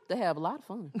relationships, they like to have a lot of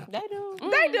fun. They do.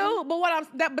 They do,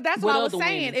 but that's what With I was other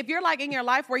saying. women. If you're like in your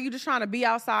life where you're just trying to be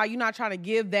outside, you're not trying to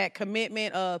give that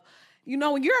commitment of, you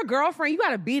know, when you're a girlfriend, you got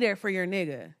to be there for your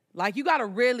nigga. Like you got to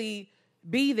really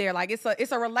be there. Like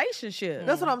it's a relationship.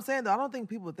 That's what I'm saying, though. I don't think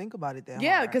people think about it that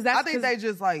Yeah, hard. 'cause that's- I think they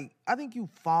just like, I think you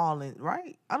fall in,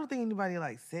 right? I don't think anybody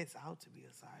like sets out to be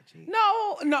a side chick.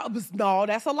 No,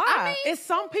 that's a lie. I mean- it's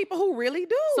some people who really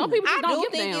do. Some people just I don't do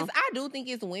give a think damn. I do think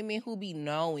it's women who be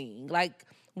knowing. Like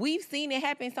we've seen it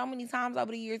happen so many times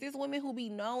over the years. It's women who be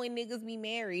knowing niggas be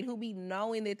married, who be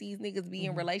knowing that these niggas be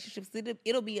in relationships.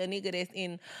 It'll be a nigga that's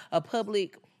in a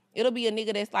public. It'll be a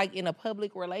nigga that's like in a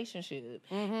public relationship,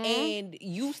 and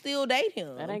you still date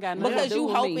him That ain't got nothing to because do you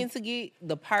with hoping me. to get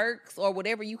the perks or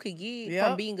whatever you could get Yep.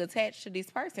 from being attached to this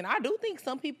person. I do think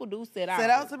some people do set out. Set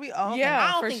out to be, oh, okay. Yeah.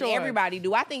 I don't for think sure. everybody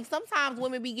do. I think sometimes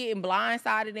women be getting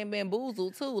blindsided and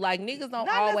bamboozled too. Like niggas don't Not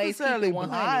always keep necessarily it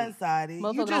 100. blindsided. You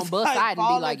Motherfucker just don't bust side and be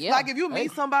fall like, in- yeah. Like if you meet Hey.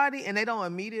 somebody and they don't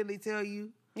immediately tell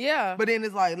you, Yeah. but then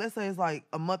it's like, let's say it's like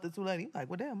a month or two later, you're like,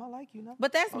 well, damn, I like you now.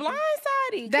 But that's blindsided.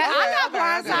 I'm not Okay,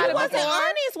 blindsided You wasn't before.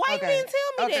 honest. Why Okay. you didn't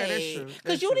tell me Okay, that? that's true. Because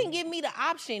That's you true. didn't give me the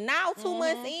option. Now, 2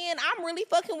 months in, I'm really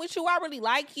fucking with you. I really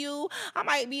like you. I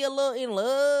might be a little in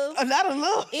love. Not a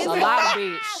little. It's A lot of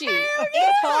bitch shit.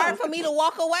 It's hard for me to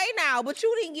walk away now, but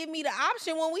you didn't give me the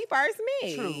option when we first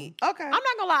met. True. Okay. I'm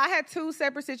not gonna lie, I had 2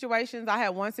 separate situations. I had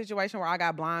one situation where I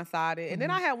got blindsided, and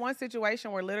then I had one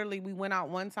situation where literally we went out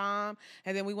one time,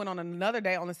 and then we went on another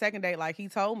date. On the second date, like he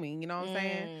told me, you know what I'm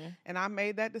saying? And I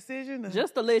made that decision.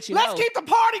 Just to let you Let's know. keep the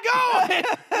party going.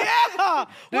 Yeah.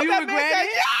 Do What you that man regret said,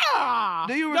 it? Yeah.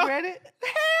 Do you regret it?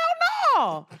 Hell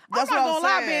no. That's I'm not what I'm gonna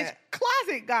lie, saying. bitch.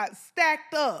 Closet got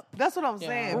stacked up. That's what I'm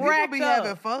saying. People Racked be up.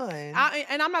 having fun.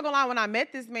 And I'm not gonna lie, when I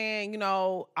met this man, you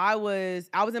know, I was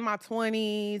in my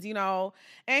 20s, you know,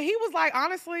 and he was like,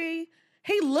 honestly,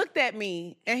 he looked at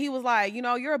me and he was like, you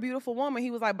know, you're a beautiful woman.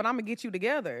 He was like, but I'm gonna get you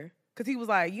together. Cause he was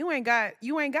like, you ain't got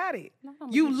it.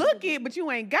 You look it, but you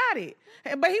ain't got it.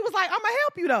 But he was like, I'm gonna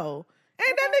help you though.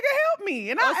 And that nigga helped me.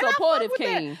 And I supportive fuck with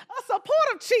that. king. A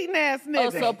supportive cheating ass nigga.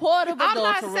 A supportive I'm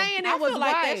not adulterer. saying I it was feel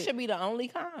like right. that should be the only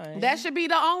kind. That should be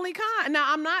the only kind. Now,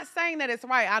 I'm not saying that it's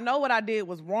right. I know what I did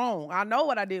was wrong.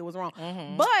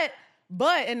 But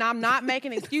But, and I'm not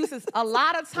making excuses, a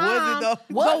lot of Was times, it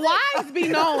though? the wives be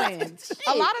knowing.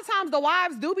 A lot of times, the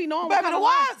wives do be knowing. Baby, the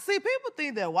wives, see, people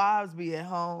think that wives be at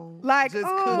home. Like, just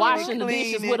oh, cooking washing and the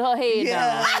cleaning. dishes with her head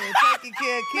Yeah, down. and taking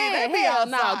care of kids. Man, They be hell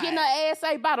no. outside. Getting her ass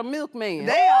ate by the milkman.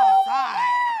 They outside.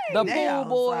 The They pool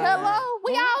boy. outside. Hello?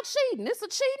 We all cheating. It's a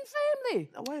cheating family.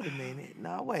 No, wait a minute.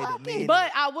 No, wait a minute.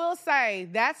 But I will say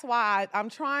that's why I'm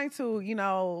trying to,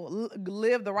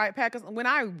 live the right path. 'Cause when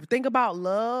I think about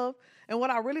love and what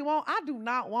I really want, I do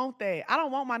not want that. I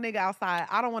don't want my nigga outside.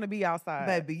 I don't want to be outside.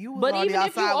 Baby, you was But already even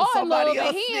if you outside with are in love somebody and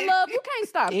else. he in love, you can't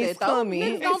stop It's that though. coming.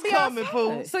 Niggas It's don't be coming, outside.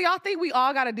 fool. So y'all think we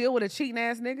all got to deal with a cheating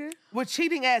ass nigga? With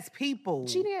cheating ass people.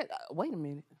 Cheating at, wait a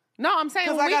minute. No, I'm saying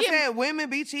Because when like we I get, said, women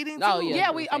be cheating too. Oh, yeah.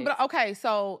 yeah, we. But okay,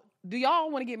 so do y'all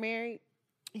want to get married?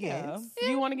 Yes.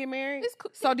 You want to get married? It's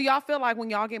cool. So do y'all feel like when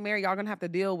y'all get married, y'all gonna have to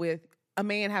deal with a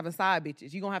man having side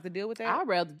bitches? You gonna have to deal with that? I'd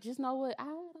rather just know what I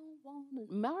don't want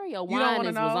to. Mario You don't wanna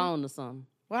Winans know? was on to something.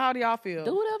 Well, how do y'all feel?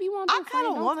 Do whatever you want to I do. kind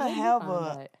of want to have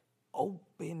a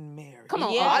open marriage. Come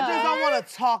on, Yeah. I just don't want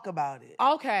to talk about it.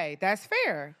 Okay, that's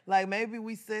fair. Like maybe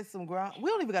we set some ground. We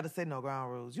don't even got to set no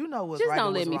ground rules. You know what's Just right don't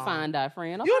and let what's me wrong. find out,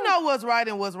 friend. Okay? You know what's right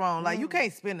and what's wrong. Like you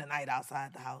can't spend the night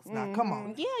outside the house. Now, come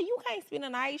on. Yeah, you can't spend the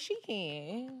night. She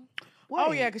can. Oh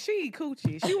Wait. yeah, because she eat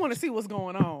coochie. She want to see what's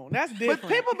going on. That's different. But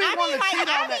people be wanting to cheat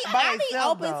on that by I be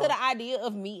themselves, open though. to the idea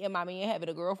of me and my man having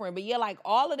a girlfriend, but yeah, like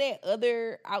all of that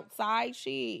other outside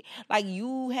shit, like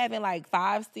you having like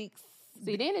 5, 6,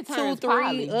 See, then it 2, turns 3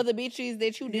 poly. other bitches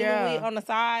that you dealing Yeah. with on the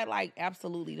side, like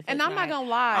absolutely. The And fuck I'm not gonna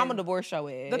lie. I'm a divorce show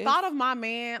ass. The thought of my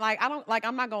man, like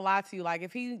I'm not gonna lie to you. Like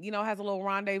if he, has a little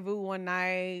rendezvous one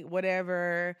night,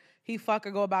 whatever, he fuck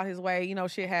or go about his way,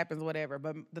 shit happens, whatever.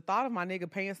 But the thought of my nigga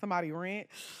paying somebody rent,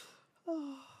 Money?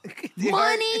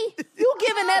 You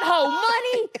giving that hoe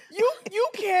money? you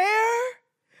care?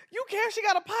 You care she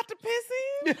got a pot to piss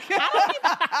in?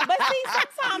 But see,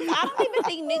 sometimes I don't even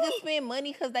think niggas spend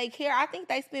money because they care. I think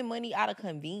they spend money out of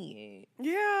convenience.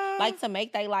 Yeah. Like to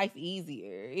make their life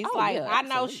easier. It's Oh, like yeah, I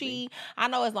know absolutely. I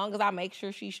know as long as I make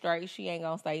sure she's straight, she ain't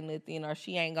gonna say nothing or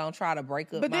she ain't gonna try to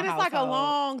break up. But then my it's like a household.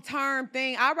 long-term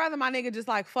thing. I'd rather my nigga just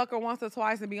like fuck her once or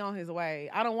twice and be on his way.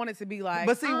 I don't want it to be like.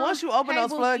 But see, once you open hey, those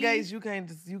Bookie. floodgates, you can't.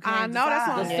 I know, that's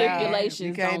what I'm The saying. decide. stipulations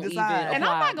You can't don't decide. even And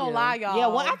I'm not apply, gonna yeah. lie, y'all. Yeah,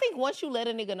 well, I think once you let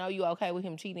a nigga know you okay with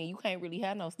him cheating, you can't really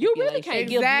have no You stipulations. really can't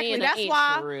give Exactly, men that's an inch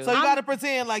why- for real. So you got to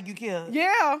pretend like you care.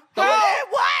 Yeah.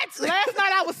 What? Last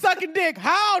night I was sucking dick.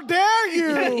 How dare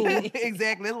you?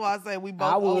 Exactly. That's why I say we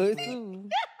both. I would open it. too.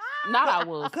 Not I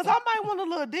was. Cause I might want a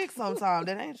little dick sometime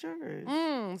that ain't yours.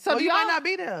 So So do you y'all might not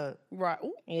be there. right?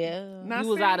 Ooh, Yeah. not You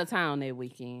was saying- out of town that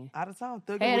weekend. Out of town,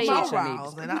 Had thugging with to my eat your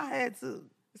rounds, niggas. and I had to.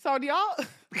 So do y'all?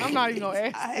 I'm not even gonna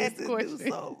ask I had this to question. do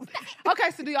so.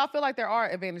 Okay, so do y'all feel like there are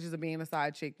advantages of being a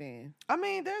side chick then? I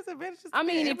mean, there's advantages. I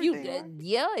mean, to if you, everything,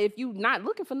 right? if you not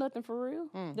looking for nothing for real.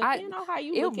 Depending on how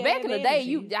you look at back in the day,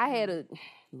 advantages. I had a,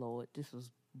 Lord, this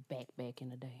was back in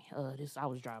the day. I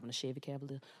was driving a Chevy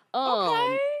Cavalier.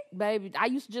 Okay. Baby, I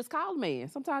used to just call a man.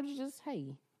 Sometimes you just,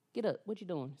 hey, get up. What you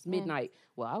doing? It's midnight.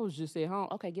 Well, I was just at home.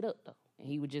 Okay, get up though. And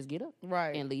he would just get up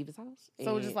Right. and leave his house.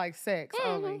 So it's just like sex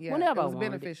only. Yeah, whenever it I was wanted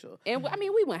it. beneficial. And I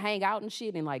mean, we would hang out and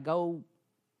shit and like go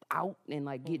out and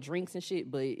like get drinks and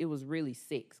shit, but it was really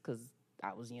sex because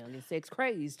I was young and sex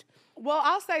crazed. Well,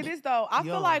 I'll say this though. I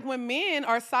feel Yo. like when men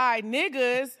are side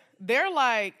niggas, they're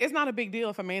like, it's not a big deal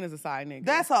if a man is a side nigga.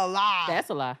 That's a lie. That's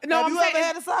a lie. no, Have I'm you saying, ever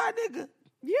had a side nigga?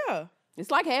 yeah. It's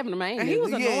like having a man. And he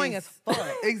was nigga. annoying as fuck.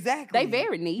 Exactly. They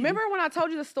very neat. Remember when I told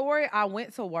you the story? I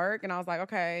went to work and I was like,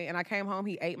 okay. And I came home,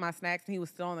 he ate my snacks and he was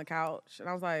still on the couch. And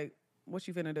I was like, what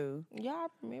you finna do? Yeah, I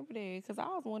remember that because I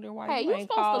was wondering why Hey, you you ain't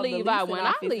supposed to called the leave out leasing when I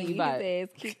office and leave get out. his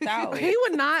ass kicked out. He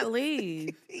would not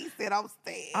leave. He said I'm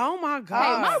staying. Oh my Hey,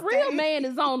 God. my real man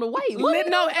is on the way. What are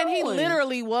No, you and he doing?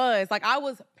 literally was. Like, I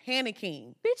was panicking.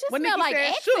 Bitch, it When smell Nikki like said,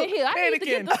 exit "Shoot, here. I need to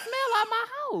get panicking." the smell out my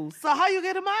house. So how you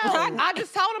get him out? I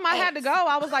just told him I had to go.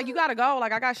 I was like, you gotta go.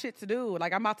 Like, I got shit to do.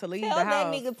 Like, I'm about to leave Tell the that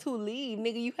house. nigga to leave,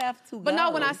 nigga. You have to. But go.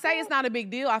 no, when I say it's not a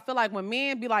big deal, I feel like when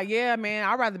men be like, yeah, man,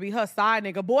 I'd rather be her side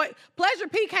nigga. Boy, Pleasure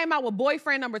P came out with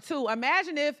Boyfriend Number 2.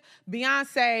 Imagine if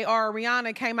Beyonce or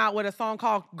Rihanna came out with a song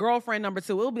called Girlfriend Number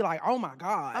 2. It would be like, oh my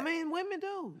God. I mean, women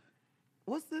do.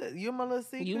 What's the? You're my little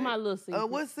secret. You my little secret.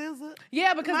 What's SZA?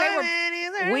 yeah, because My they were. man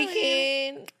is early.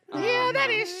 weekend. Yeah, that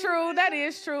is true. That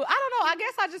is true. I don't know. I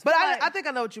guess I just. But feel I like think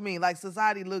I know what you mean. Like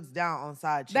society looks down on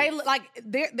side chicks. they like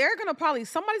they're gonna probably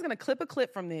somebody's gonna clip a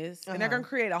clip from this and they're Uh-huh. gonna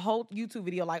create a whole YouTube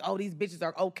video like, oh, these bitches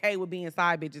are okay with being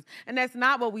side bitches, and that's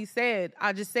not what we said.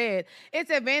 I just said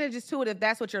it's advantages to it if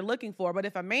that's what you're looking for. But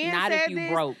if a man Not if said you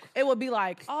this, broke. it would be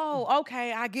like, oh,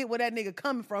 okay, I get where that nigga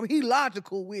coming from. He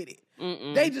logical with it.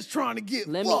 They just trying to get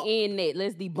Let fucked. me end that.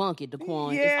 Let's debunk it,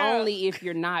 Daquan. Yeah. It's only if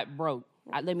you're not broke.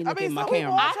 Let me look at my some people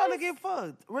camera. are trying to get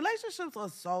fucked. Relationships are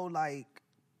so like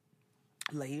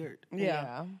layered.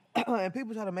 Yeah. And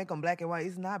people try to make them black and white.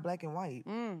 It's not black and white.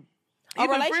 A Even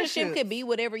relationship friendships. could be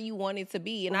whatever you want it to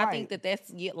be. And I think Right.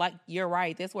 that's like, you're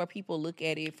right. That's where people look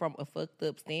at it from a fucked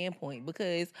up standpoint.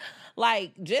 Because,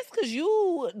 like, just because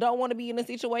you don't want to be in a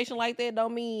situation like that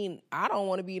don't mean I don't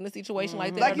want to be in a situation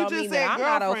like that. Like or you don't just mean said, that I'm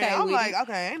girlfriend. not okay I'm with like, it.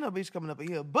 okay, ain't no bitch coming up in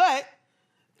here. But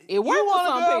It works you for want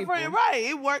some a girlfriend, people. right?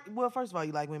 It worked. Well, first of all,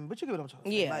 you like women, but you get what I'm trying to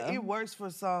say. Yeah. Like, it works for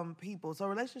some people. So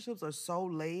relationships are so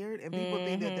layered, and people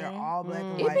think that they're all black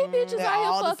and It white. be bitches They're out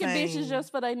all here the fucking same. bitches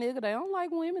just for they nigga. They don't like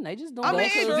women. They just doing I mean, that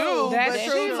it shit. do. That's but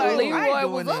true. she So like, Leroy I ain't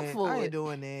was doing up that. for I it. ain't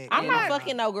doing that. I'm Yeah. not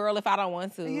fucking no girl if I don't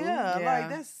want to. Yeah, Yeah. like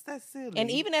that's silly. And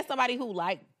even as somebody who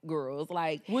like girls,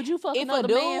 like, Would you fuck if a another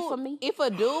dude, man for me? if a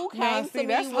dude came to me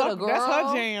that's with a girl, That's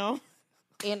her jam.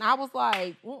 and I was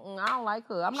like, I don't like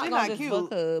her. I'm not She gonna not just cute.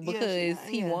 fuck her Yeah, because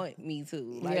she- he yeah. want me to.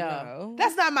 Like, Yeah. no.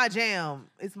 that's not my jam.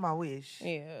 It's my wish.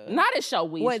 Yeah. Not a show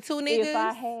wish. What, 2 If niggas?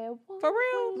 I had one. For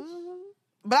real? Mhm.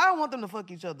 But I don't want them to fuck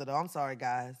each other though. I'm sorry,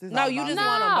 guys. This is No, all you about just me.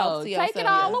 want them both No, to take it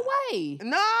yourself. all away.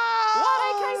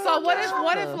 No. So what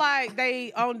together. if like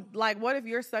they on like what if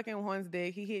you're sucking one's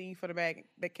dick, he hitting you for the back,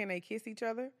 but can they kiss each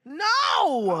other?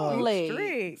 No. Legs.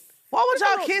 Strict. Why would Just a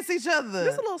y'all little- kiss each other?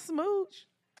 Just a little smooch.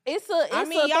 It's a I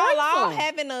mean, a y'all all threesome.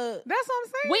 having a. That's what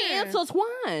I'm We saying.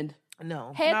 intertwined.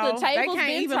 No. Had No, the they tables can't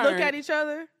been even turned. look at each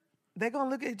other. They gonna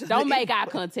look at each other. Don't make eye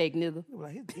contact, nigga.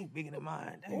 Like, his dick bigger than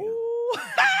mine. Damn.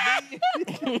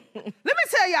 Let me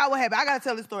tell y'all what happened. I gotta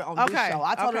tell this story on this Okay, show.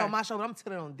 I told it okay. on my show, but I'm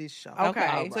telling it on this show.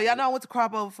 Okay. So y'all know I went to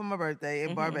crop over for my birthday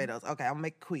in Barbados. Okay, I'm gonna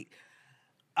make it quick.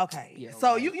 Okay. Yeah,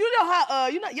 So right. you know how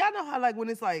y'all know how like when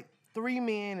it's like 3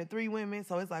 men and 3 women,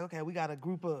 so it's like, okay, we gotta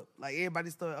group up. Like everybody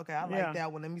start, okay, I like Yeah.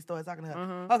 that one. Let me start talking to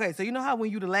her. Okay, so you know how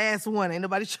when you the last one, ain't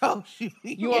nobody chose you.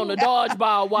 You on the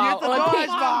dodgeball You while at the unpicked.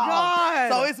 dodgeball.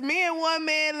 God. So it's me and 1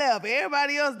 man left.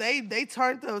 Everybody else, they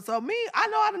turned up. So me, I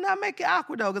know I did not make it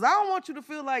awkward though, because I don't want you to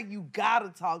feel like you gotta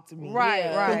talk to me. Right, Yeah.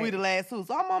 Because right. we the last 2.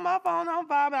 So I'm on my phone, I'm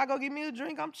vibing. I go get me a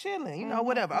drink, I'm chilling, you know,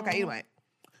 whatever. Okay, anyway.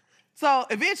 So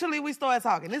eventually we started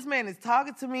talking. This man is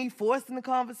talking to me, forcing the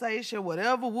conversation,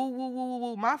 whatever, woo, woo, woo, woo,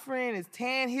 woo. My friend is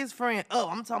tearing his friend up.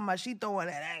 I'm talking about she throwing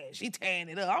that ass. She tearing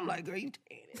it up. I'm like, girl, you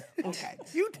tearing it up. Okay.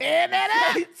 You tearing that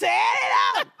up. You tearing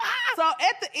it up. So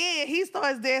at the end, he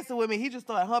starts dancing with me. He just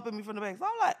started humping me from the back. So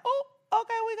I'm like, oh,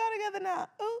 okay, we go together now.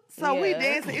 Ooh. So we Yeah.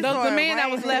 dancing. It The started man that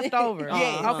was raining. left over.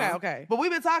 Yes. Okay. But we've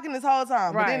been talking this whole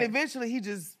time. But then Right. eventually he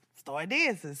just started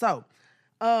dancing. So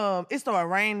it started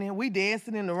raining. We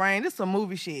dancing in the rain. This some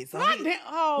movie shit. So Not he- da-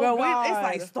 oh, Well, God. it's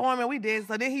like storming. We dance.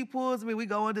 So then he pulls me. We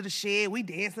go into the shed. We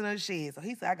dancing in the shed. So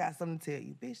he said, I got something to tell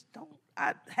you. Bitch,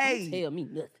 hey. Tell me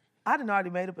nothing. I done already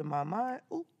made up in my mind.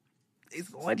 Ooh, it's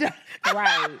going down.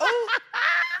 Right.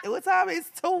 Ooh. What time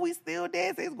it's 2, we still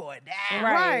dancing. It's going down.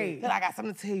 Right. Then I got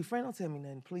something to tell you. Friend, don't tell me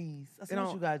nothing, please. I said, what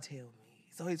don't- you gotta tell me?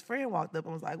 So his friend walked up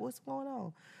and was like, what's going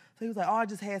on? So he was like, oh, I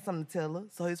just had something to tell her.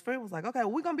 So his friend was like, okay,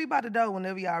 well, we're gonna be by the door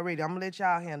whenever y'all ready. I'm gonna let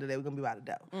y'all handle that. We're gonna be by the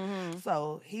door.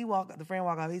 So the friend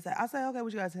walked up. He said, I said, okay,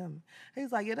 what you gotta tell me? He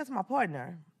was like, yeah, that's my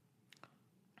partner.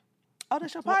 Oh,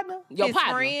 that's your partner? Your His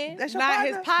partner. friend. That's your Not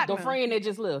partner? his partner. The friend that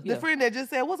just left. The Yeah. friend that just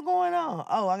said, what's going on?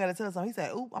 Oh, I gotta tell something. He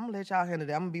said, oop, I'm gonna let y'all handle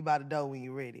that. I'm gonna be by the door when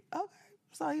you're ready. Okay.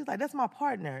 So he was like, that's my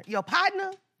partner. Your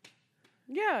partner?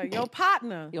 Yeah, your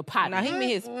partner. Your partner. Now he meant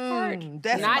his part.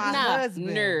 That's Not my nah.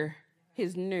 husband. Ner.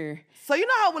 His ner. So you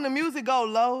know how when the music go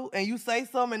low and you say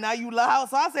something and now you loud?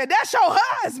 So I said, that's your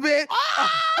husband.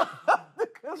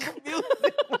 Because the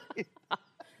music.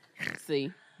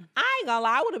 See. I ain't gonna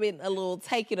lie, I would have been a little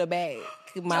taken aback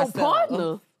Your myself.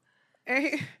 partner. And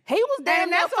He was damn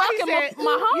and near that's why he fucking said, my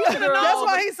you homegirl. should have known. That's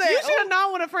why he said, You should ooh. have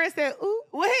known when a friend said, ooh.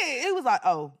 Well, he was like,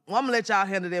 oh, well, I'm going to let y'all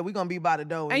handle that. We're going to be by the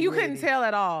door. when And you ready. couldn't tell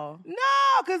at all. No,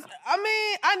 because, I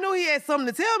mean, I knew he had something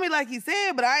to tell me, like he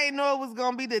said, but I didn't know it was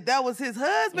going to be that was his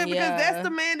husband because Yeah. that's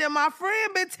the man that my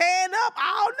friend been tearing up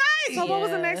all night. So what was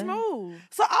the Yeah. next move?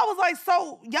 So I was like,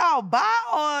 so y'all buy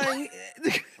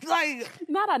or, like,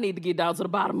 Not I need to get down to the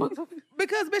bottom of it.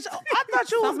 because, bitch, I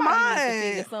thought you was Somebody needs to mine.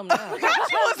 figure something out.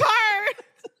 You was hurt.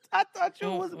 I thought you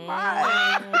was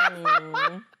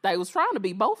mine. They was trying to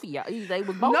be both of y'all. They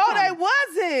was both No, trying they to-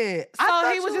 wasn't. I So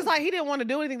thought he was you- just like, he didn't want to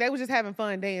do anything. They was just having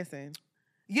fun dancing.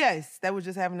 Yes, they was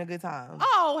just having a good time.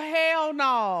 Oh, hell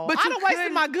no. But I you done wasted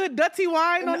couldn't- my good dirty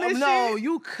wine on this no, shit.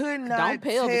 you could not Don't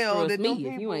pelvis tell thrust that me them if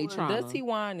you people ain't was- trying. Dirty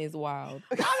wine is wild.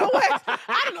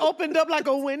 I done opened up like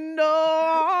a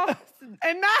window.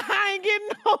 And now I ain't getting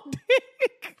no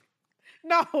dick.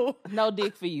 No. No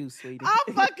dick for you, sweetie.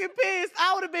 I'm fucking pissed.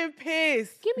 I would have been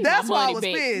pissed. Give me That's my why I money was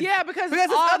back. pissed. Yeah, because there's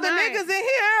all other night. niggas in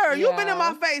here. You've been in my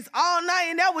Yeah. face all night,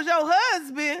 and that was your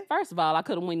husband. First of all, I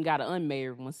could have went and got an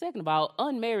unmarried one. Second of all,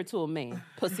 unmarried to a man.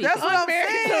 Pacific. That's what I'm Unmarried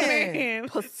to a saying. man.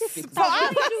 Pacific. So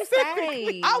What did you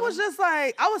say? I was just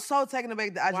like, I was so taken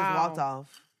aback that I just Wow. walked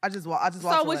off. I just walked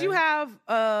So would away. you have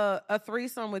a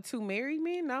threesome with 2 married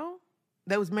men? No.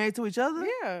 They was married to each other?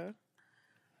 Yeah.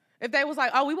 If they was like,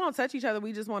 oh, we won't touch each other,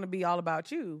 we just want to be all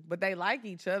about you, but they like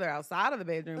each other outside of the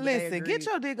bedroom. but they Listen, agreed. get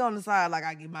your dick on the side like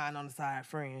I get mine on the side,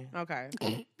 friend. Okay.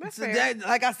 That's So fair. that,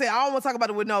 like I said, I don't want to talk about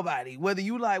it with nobody. Whether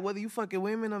you fucking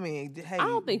women, I mean, hey. I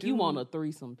don't think you dude. want a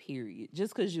threesome, period.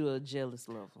 Just because you're a jealous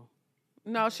lover.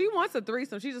 No, she wants a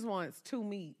threesome. She just wants 2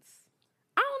 meats.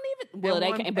 I don't even. Well, And they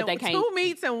one- can't. But they and can't. 2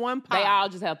 meats and 1 pie. They all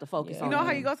just have to focus You on. know how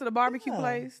one. you go to the barbecue Yeah.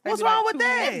 place? They What's be like, wrong with 2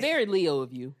 that? meats. Very Leo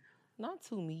of you. Not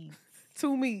 2 meats.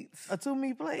 2 meats. A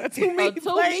 2-meat plate. A 2 meat A 2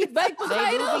 plate. meat baked They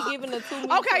potato. do be giving a 2 meat.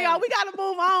 Okay, y'all, we gotta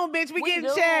move on, bitch. We getting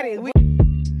do. chatty.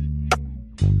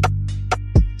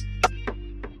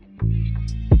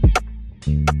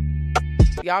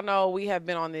 Y'all know we have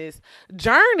been on this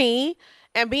journey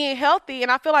and being healthy,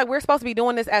 and I feel like we're supposed to be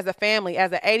doing this as a family,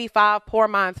 as an 85 Poor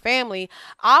Minds family.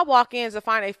 I walk in to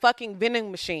find a fucking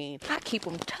vending machine. I keep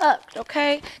them tucked,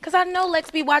 okay? Because I know Lex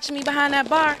be watching me behind that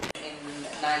bar.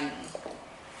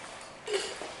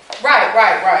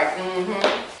 Right.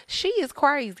 Mm-hmm. She is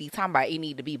crazy. Talking about it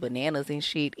need to be bananas and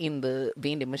shit in the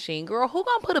vending machine. Girl, who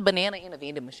gonna put a banana in a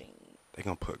vending machine? They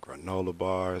gonna put granola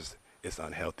bars. It's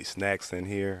unhealthy snacks in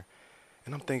here.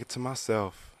 And I'm thinking to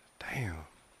myself, damn,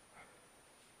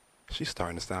 she's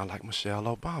starting to sound like Michelle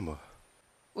Obama.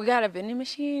 We got a vending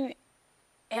machine,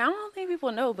 and I don't think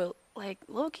people know, but like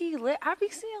low key, I be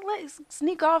seeing Lex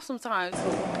sneak off sometimes.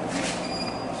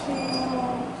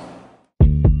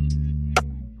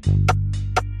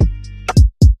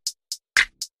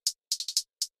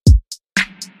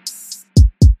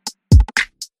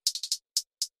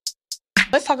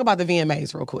 Let's talk about the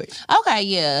VMAs real quick. Okay,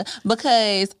 yeah,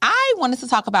 because I wanted to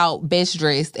talk about best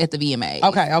dressed at the VMAs.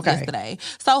 Okay. Yesterday.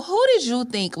 So who did you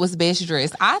think was best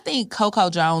dressed? I think Coco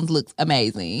Jones looked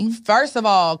amazing. First of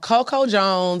all, Coco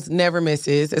Jones never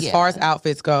misses as far as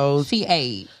outfits goes. She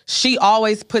ate. She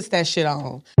always puts that shit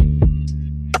on.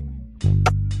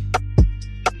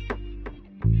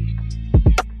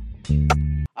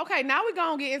 Okay, now we're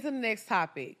going to get into the next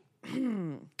topic.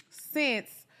 Since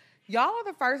y'all are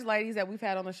the first ladies that we've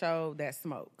had on the show that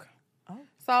smoke.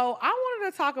 So I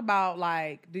wanted to talk about,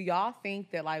 like, do y'all think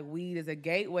that, like, weed is a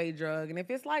gateway drug? And if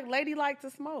it's, like, ladylike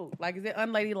to smoke, like, is it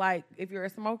unladylike if you're a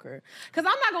smoker? Because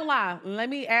I'm not going to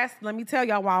lie. Let me tell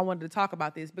y'all why I wanted to talk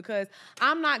about this. Because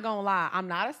I'm not going to lie. I'm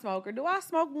not a smoker. Do I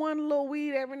smoke one little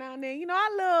weed every now and then? You know,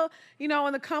 I love, you know,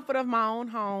 in the comfort of my own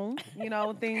home, you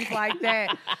know, things like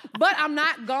that. But I'm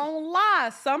not going to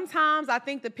lie. Sometimes I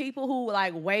think the people who,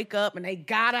 like, wake up and they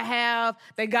gotta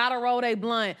roll their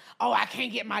blunt. Oh, I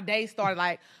can't get my day started.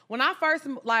 Like, when I first,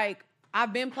 like,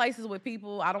 I've been places with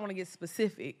people, I don't want to get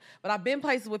specific, but I've been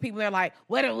places with people, they're like,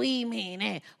 what a weed man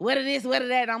at? What of this, what of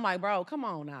that? And I'm like, bro, come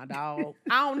on now, dog.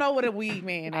 I don't know what a weed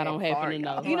man I don't happen to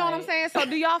know. You know what I'm saying? So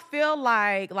do y'all feel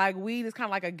like weed is kind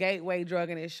of like a gateway drug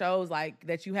and it shows, like,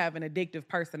 that you have an addictive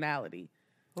personality?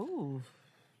 Ooh.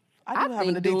 I do have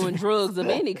an think addictive doing drugs of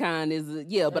any kind is,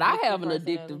 but I have an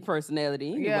personality. addictive personality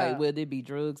anyway, Yeah. whether it be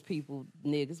drugs, people,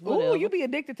 niggas, whatever. Ooh, you be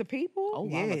addicted to people? Oh, all the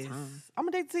Yes. time. I'm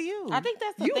addicted to you. I think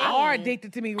that's the You thing. are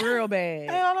addicted to me real Hey, bad.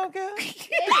 I don't care.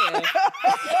 Yeah.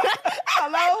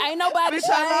 Hello? Ain't nobody Bitch,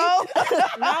 hello?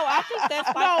 No, I think that's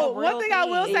like No, a real one thing I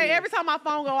will thing. say, every time my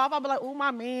phone go off, I'll be like, ooh,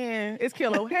 my man, it's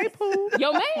Killer. Hey, Pooh.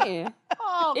 Your man.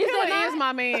 Oh, Is Killer that is not?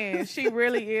 my man. She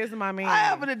really is my man. I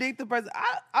have an addictive person.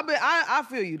 I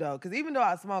feel you, though, because even though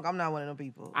I smoke, I'm not one of them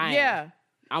people. I am. Yeah.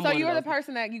 I'm So one of you're the those.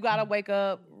 person that you gotta wake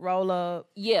up, roll up.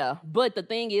 Yeah, but the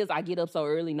thing is, I get up so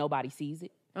early, nobody sees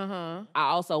it. Uh-huh. I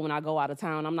also, when I go out of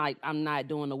town, I'm not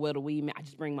doing the weather weed, man. I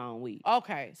just bring my own weed.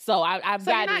 Okay. So I've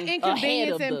So you're gotten not ahead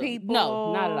of inconveniencing the, people.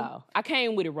 No, not at all. I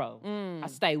came with it raw. I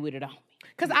stay with it on me.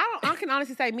 Because I can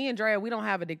honestly say, me and Drea, we don't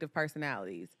have addictive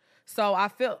personalities. So I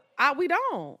feel, we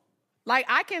don't. Like,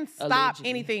 I can stop Allegedly.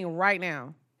 anything right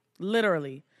now.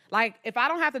 Literally. Like, if I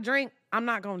don't have to drink, I'm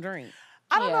not gonna drink.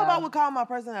 I don't know if Yeah. I would call my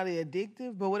personality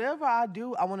addictive, but whatever I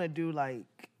do, I want to do, like,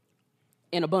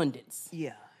 In abundance.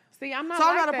 yeah. See, I'm not So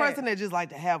I'm like not a that. person that just like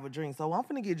to have a drink. So I'm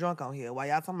finna get drunk on here. While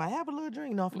y'all talking about have a little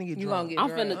drink, no, I'm finna get You drunk. gonna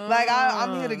get I'm drunk. finna. Like,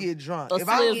 I'm here to get drunk. A If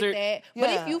I I slizzard. get that. But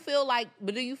Yeah. if you feel like,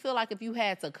 do you feel like if you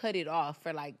had to cut it off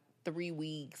for like 3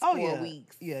 weeks, 4 yeah.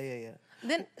 weeks, Yeah.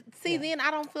 then then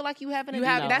I don't feel like you have an You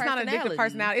have addictive that's not an addictive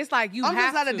personality. It's like you I'm have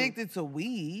just not to. addicted to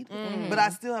weed, but I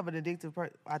still have an addictive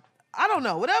I don't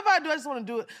know. Whatever I do, I just want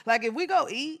to do it. Like if we go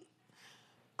eat,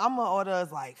 I'm gonna order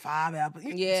us like 5 apples.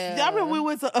 Yeah. I remember we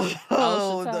went to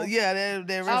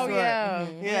that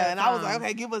restaurant. yeah. And I was like,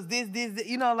 okay, give us this.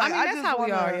 You know, like I mean, that's how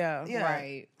we are. Yeah.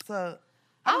 Right. So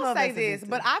I'll say this,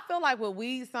 but I feel like with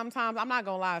weed, sometimes I'm not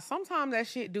gonna lie. Sometimes that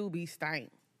shit do be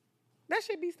stank. That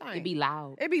shit be stank. It be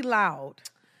loud. It be loud.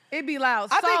 It be loud.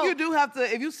 I think you do have to,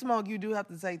 if you smoke, you do have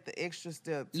to take the extra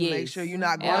step to make sure you're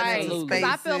not going into spaces. Because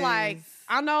I feel like,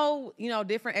 I know,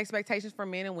 different expectations for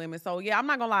men and women. So, yeah, I'm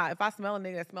not going to lie. If I smell a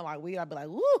nigga that smell like weed, I'd be like,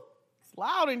 woo, it's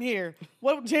loud in here.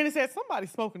 What Jenny said, somebody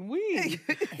smoking weed.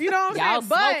 You know what I'm saying? Y'all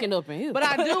smoking up in here. But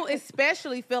I do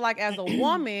especially feel like as a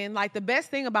woman, like the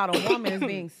best thing about a woman is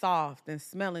being soft and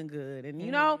smelling good. And,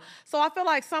 so I feel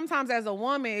like sometimes as a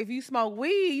woman, if you smoke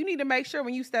weed, you need to make sure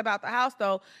when you step out the house,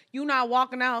 though, you're not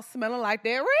walking out smelling like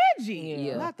that Reggie.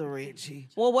 Yeah. Not the Reggie.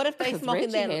 Well, what if they smoking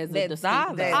that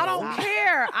Zaza? I don't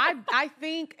care. I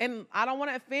think, and I don't want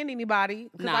to offend anybody,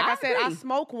 because like I said, I've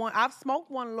smoked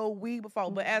one little weed before,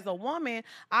 but as a woman,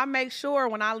 I make sure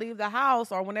when I leave the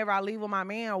house or whenever I leave with my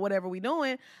man or whatever we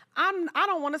doing, I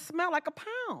don't want to smell like a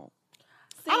pound.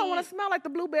 I don't want to smell like the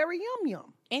blueberry yum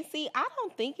yum. And see, I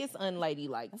don't think it's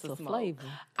unladylike to smoke. Flavor.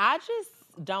 I just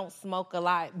don't smoke a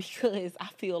lot because I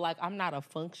feel like I'm not a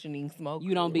functioning smoker.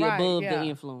 You don't be above the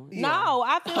influence. Yeah. No,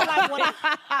 I feel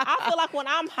like when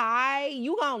I'm high,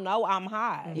 you gonna know I'm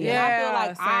high. Yeah, and I feel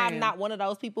like same. I'm not one of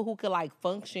those people who could like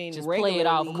function Just regularly. play it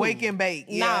off. Wake and bake.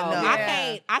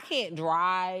 I can't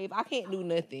drive. I can't do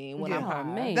nothing when I'm high.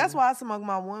 Man. That's why I smoke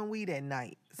my one weed at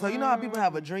night. So you know how people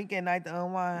have a drink at night to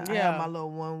unwind? I have my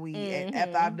little one weed. And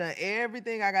after I've done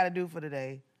everything I got to do for the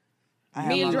day,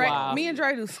 Me and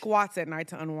Dre do squats at night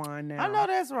to unwind now. I know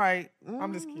that's right.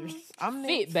 I'm just kidding. I'm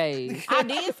fit, babe. I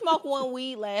did smoke one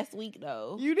weed last week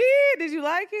though. You did? Did you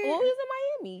like it? Well, we was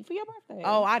in Miami for your birthday.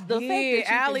 Oh, I The did. fact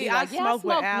that Allie, I smoked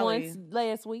with Allie once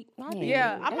last week.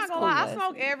 Yeah, I'm not That's gonna lie. I cool.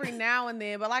 smoke every now and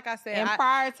then, but like I said, And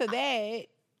prior to that,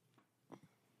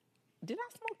 did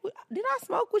I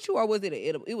smoke with you or was it an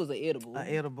edible? It was an edible. An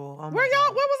edible. Oh where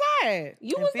was I at?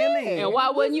 You in was Philly. there. And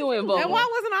why wasn't you involved? And why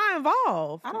wasn't I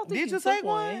involved? I don't think Did you took take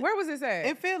one? Where was this at?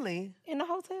 In Philly. In the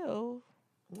hotel.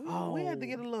 We had to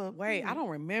get a look. Wait, I don't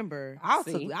remember. I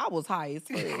was high as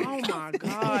fuck. Oh my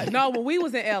God. No, when we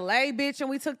was in LA, bitch, and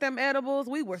we took them edibles,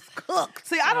 we were cooked.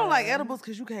 See, I don't like edibles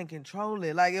because you can't control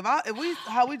it. Like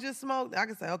how we just smoked, I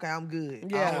can say, okay, I'm good.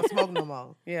 Yeah. I don't smoke no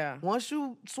more. Yeah. Once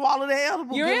you swallow the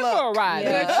edible, You're good in luck. for a ride.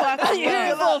 Yeah.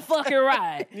 You're in for a fucking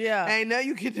ride. Yeah. Ain't nothing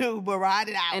you can do but ride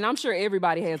it out. And I'm sure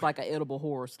everybody has like an edible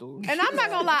horror story. And I'm not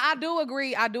gonna lie, I do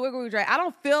agree with Dre. I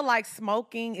don't feel like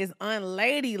smoking is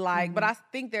unladylike, but I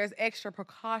think there's extra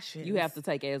precautions. You have to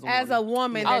take as a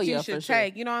woman that you for should sure.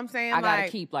 take. You know what I'm saying? I gotta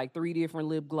keep like 3 different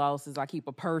lip glosses. I keep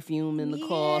a perfume in the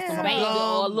car, some baby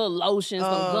oil, a little lotion,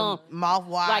 some gum,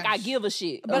 mouthwash. Like I give a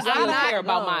shit. But I I'm don't not care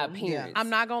about my gum. appearance.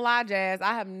 I'm not gonna lie, Jazz.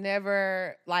 I have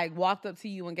never like walked up to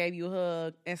you and gave you a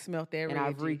hug and smelt that and Reggie.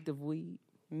 I've reeked of weed.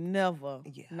 Never.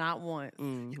 Not once.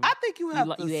 I think you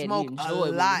have to had smoke to a enjoy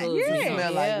it lot with to hugs.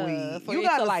 smell like weed. For You it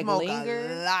gotta to, like, smoke linger.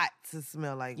 a lot to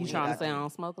smell like weed. You trying I to say I think. don't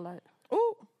smoke a lot?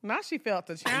 Ooh, now she felt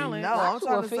the challenge. No, I'm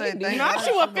trying to say offended. thank Not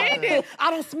you offended. I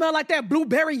don't smell like that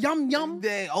blueberry yum yum.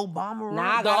 The Obama Nah,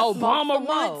 I runs. The gotta smoke Obama some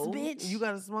runs, more. bitch. You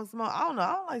gotta smoke some more. I don't know.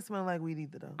 I don't like smelling like weed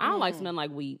either though. I don't like smelling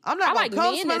like weed. I'm not I gonna like come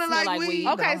men that smelling smell like weed.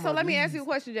 Okay, I'm so gonna let me leave. ask you a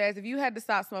question, Jazz. If you had to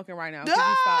stop smoking right now, could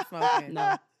you stop smoking?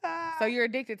 No, So you're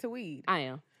addicted to weed. I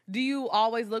am. Do you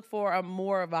always look for a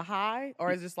more of a high,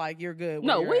 or is it just like you're good? where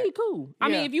No, you're weed cool. I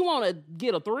Yeah. mean, if you want to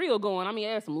get a thrill going, I mean,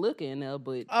 add some liquor in there,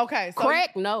 but at? Okay, so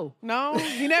crack, no. No,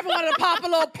 you never wanted to pop a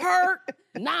little perk.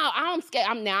 No, I'm scared.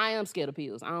 I am scared of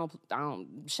pills. I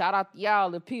don't. Shout out to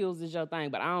y'all if pills is your thing,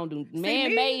 but I don't do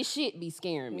man-made shit. Be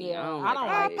scaring me. Yeah, I don't. I don't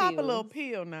I'll like pop a pills. little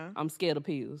pill now. I'm scared of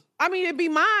pills. I mean, it'd be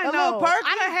mine A though. little perky?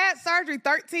 I done had surgery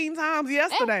 13 times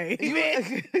yesterday.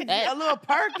 A little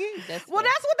perky. That's Well,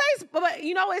 that's what they. But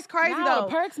you know, it's crazy no, though.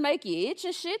 the perks make you itch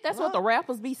and shit. That's what the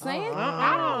rappers be saying.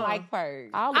 I don't like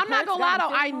perks. All the I'm not perks gonna lie got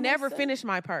though. a I feeling on never themselves. finish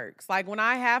my perks. Like when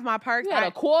I have my perks, You had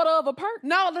a quarter of a perk.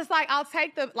 no, it's like I'll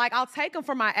take them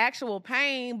for my actual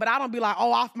pain, but I don't be like,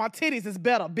 oh, off my titties is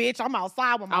better, bitch. I'm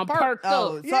outside with my I'm perk. perked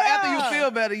Oh, up. so after you feel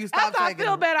better, you stop After I taking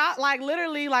feel them. better, I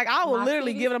will My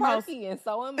literally titties give them hoes. perky and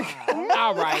so am I.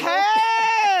 All right.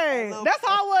 Hey, that's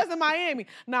how I was in Miami.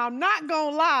 Now I'm not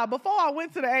gonna lie. Before I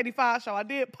went to the 85 show, I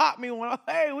did pop me one.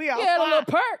 Hey, we outside. You had a little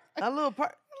perk. A little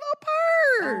perk. little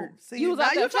Oh, see, You was now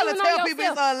out there you trying to feeling on tell people it's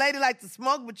yourself. a lady like to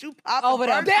smoke, but you pop Over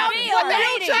there. first. Them, Feel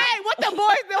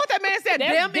what that man said,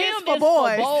 them is for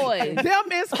boys.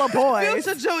 Them is for boys.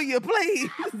 Future Junior, please.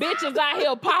 Bitches out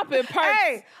here popping perks.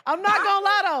 Hey, I'm not gonna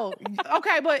lie though.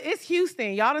 Okay, but it's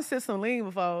Houston. Y'all done sip some lean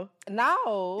before. No.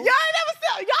 Y'all ain't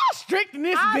never sip. Y'all strict in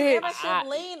this I bitch. never should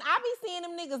lean. I be seeing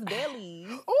them niggas bellies.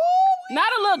 Ooh,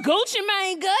 Not a little Gucci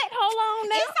Mane gut. Hold on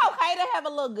now. It's okay to have a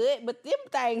little good, but them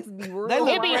things be real. They look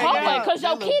It be pregnant. hard because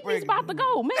your They look kidneys about to pregnant.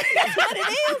 go, man. That's what it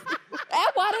is.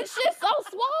 That's why this shit so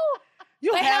swole.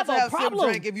 You They have to have a have some problem.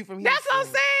 drink if you from that's what I'm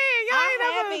Houston. saying. Y'all I ain't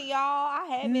never. haven't, y'all.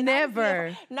 I haven't.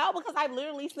 Never. No, because I've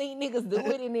literally seen niggas do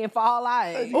it and then fall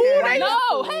out. Ooh, they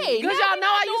No, hey. Because now y'all we know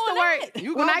not I used to doing work. that.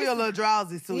 You when gonna I be a little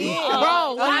drowsy, sweet. Yeah.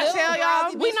 Bro, when I little tell y'all,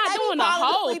 drowsy. We Bitch, not they be doing the falling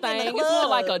whole asleep in the thing. It's more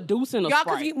like a club. deuce and a y'all,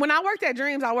 Sprite. because when I worked at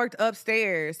Dreams, I worked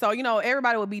upstairs. So,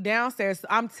 everybody would be downstairs.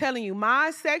 I'm telling you, my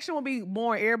section would be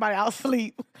boring. Everybody out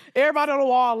asleep. Everybody on the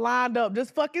wall lined up,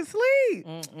 just fucking sleep.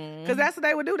 Because that's what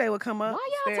they would do. They would come up. Why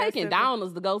y'all stairs, taking sit-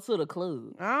 downers to go to the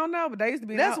club? I don't know, but they used to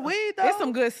be. That's out. weed, though. It's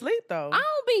some good sleep, though. I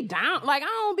don't be down. Like, I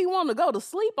don't be wanting to go to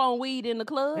sleep on weed in the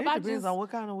club. It I depends just, on what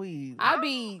kind of weed. I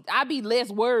be less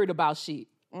worried about shit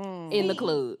in the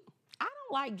club. I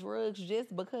don't like drugs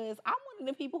just because I'm one of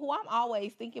the people who I'm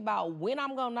always thinking about when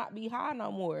I'm gonna not be high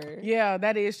no more. Yeah,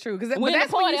 that is true. Because When the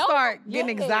that's when you party start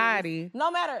getting Yes. anxiety. No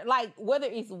matter like whether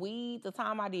it's weed, the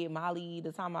time I did Molly,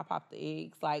 the time I popped the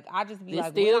eggs, like I just be It's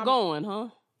like, still when I'm- going, huh?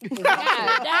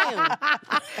 God damn.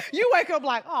 You wake up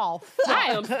like, oh, fuck. I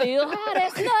am still high.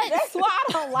 That's nuts. That's why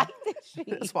I don't like that shit.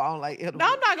 That's why I don't like edible. No,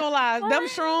 I'm not gonna lie. Them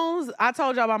shrooms, I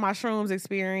told y'all about my shrooms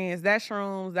experience.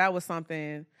 That was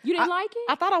something. You didn't like it?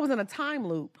 I thought I was in a time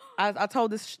loop. I told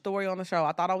this story on the show.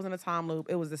 I thought I was in a time loop.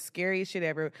 It was the scariest shit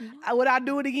ever. Would I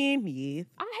do it again? Yes.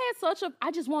 I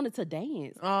just wanted to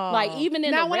dance. Like, even in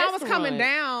now, the when I was coming restaurant.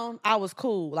 down, I was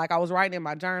cool. Like, I was writing in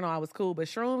my journal. I was cool. But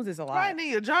shrooms is a lot. Right in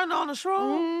your journal on the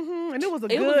shroom. And it was a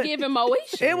It good. was giving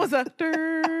Moesha. It was a.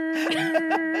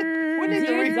 We need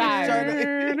to read this journal.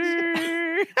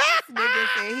 Dear Nigga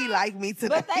said he liked me today.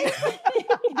 But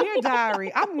they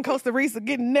diary, I'm in Costa Rica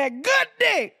getting that good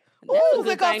dick. Who a was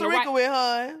good in Costa thing to Rica write. with,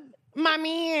 hun? My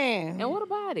man. And what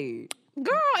about it?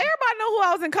 Girl, everybody know who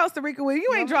I was in Costa Rica with.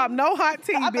 You ain't dropped no hot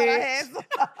tea, I thought I bitch. had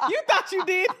some. You thought you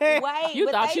did that. wait, You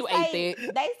but thought they you ate say,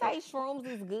 They say shrooms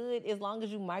is good as long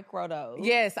as you microdose.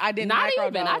 Yes, I did Not microdose.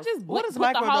 even. I just What put does the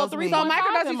whole microdose 3.5 mean? So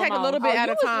microdose, in you my take a mouth. little bit at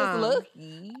a you was time. just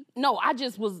lucky. No, I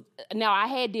just was. Now I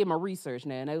had did my research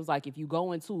now, and it was like if you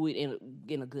go into it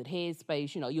in a good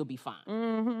headspace, you'll be fine.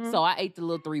 Mm-hmm. So I ate the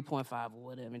little 3.5 or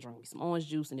whatever, and drank me some orange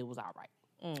juice, and it was all right.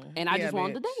 And I Yeah, just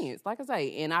wanted to bitch. dance, like I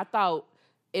say. And I thought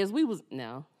as we was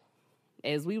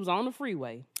on the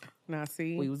freeway, Now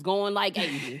see, we was going like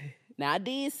 80. Now I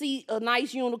did see a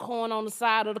nice unicorn on the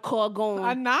side of the car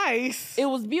going. nice. It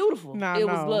was beautiful. Nah, it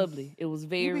was no. lovely. It was You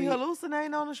very. be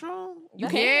hallucinating on the shroom? You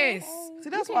can. Yes. See,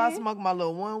 that's why I smoke my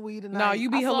little one weed a night. No, you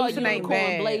be I saw a hallucinating unicorn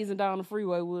bad. blazing down the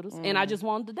freeway with us, and I just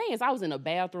wanted to dance. I was in a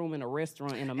bathroom in a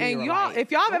restaurant in a mirror. And y'all, like, if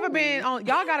y'all have ever been on,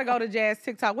 y'all gotta go to Jazz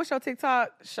TikTok. What's your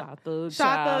TikTok? Shot Thug,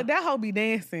 Shot child. that hoe be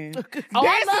dancing. Oh, Dancing I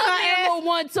her love that ass- little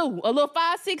one too. A little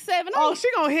 5, 6, 7, 8. Oh, she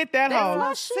gonna hit that That's hoe.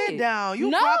 my Sit shit. down.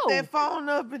 You No. propped that phone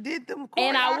up and did them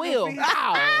And I will. choreographies.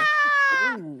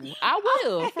 Ow. Ooh, I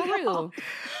will, for real.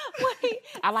 Wait,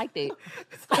 I like that.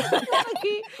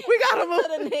 We gotta move.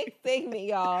 to the next segment,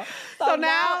 y'all. So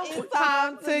now it's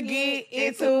time to get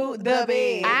into the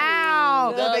bed. Ow.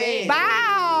 Ow. The bed.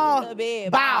 Bow. The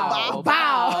bed. Bow.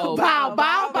 Bow. Bow. Bow.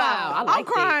 Bow. I I'm like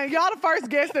that. crying. Y'all the first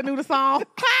guest that knew the song.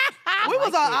 We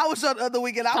was on our show the other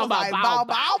weekend. I was Talking like, about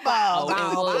bow, bow, bow.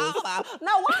 Bow, was. bow, bow.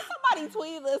 No, why somebody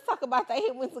tweeted us talking about they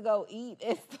went to go eat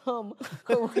at some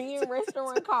Korean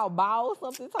restaurant called Bao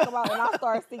something talking about, and I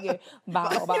started singing Bao,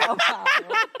 Bao, Bao.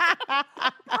 I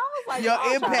was like, Your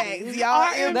y'all impact. trying to- Y'all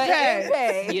Our The impact.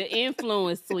 impact. Your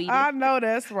influence, sweetie. I know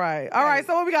that's right. All right,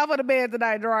 so what we got for the bed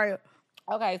tonight, Daria?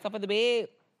 Okay, so for the bed,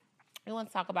 we want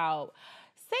to talk about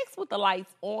sex with the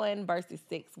lights on versus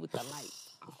sex with the lights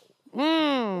off.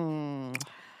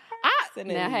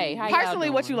 Now, hey, how y'all Personally,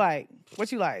 what you doing? like?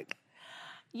 What you like?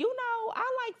 You know, I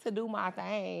like to do my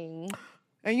thing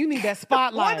And you need that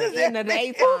spotlight. What is in the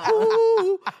daytime.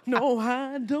 Ooh, no,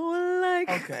 I don't like.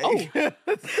 Okay.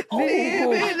 Oh, Leave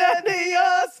it under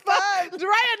your spot.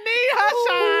 Drea need her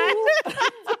shine.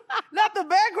 Not the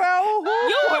background.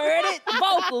 You heard it.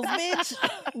 Vocals,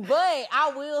 bitch. But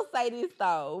I will say this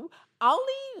though,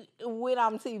 only when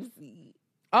I'm tipsy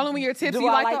Only when you're tipsy, do you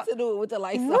I like like to do it with the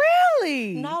lights on.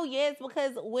 Really? No, yes,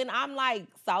 because when I'm like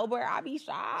sober, I be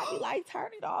shy. I be like, turn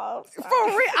it off. For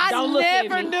real? I Don't look at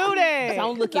never me. knew that.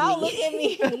 Don't look at Don't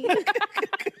me. look at me.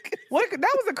 What? That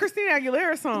was a Christina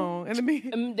Aguilera song. And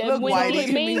the Look, when he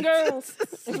did Mean Girls,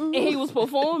 and he was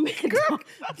performing.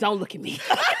 Don't look at me.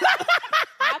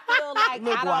 I feel like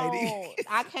Look,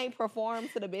 I can't perform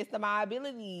to the best of my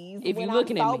abilities If when you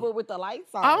looking I'm at me. sober with the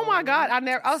lights on. Oh my God, I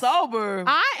never Sober.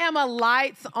 I am a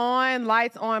lights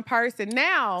on person.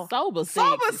 Now Sober sex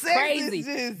Sober is sex crazy. is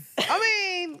just, I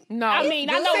mean, no, I mean,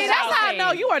 I know See, what that's y'all how I saying.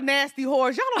 know you are nasty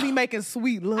whores. Y'all don't be making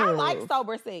sweet love. I like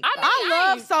sober sex. I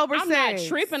love ain't- sober I'm sex. not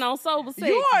tripping on sober sex.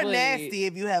 you are but nasty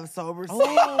if you have sober sex.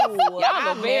 Y'all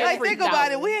are very Like, think freaked about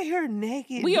out. it. We're here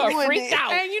naked. We are doing freaked this.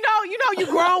 out. And you know you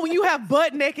grown when you have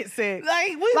butt naked sex.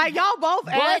 Like Y'all both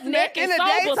ass naked in the sober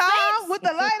daytime sex. with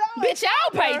the light on. Bitch,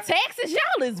 y'all pay taxes.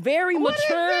 Y'all is very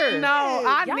mature. No,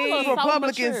 I Y'all need are so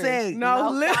Republican mature. sex.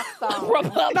 no.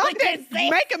 Republican Not that sex.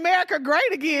 Make America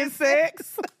Great Again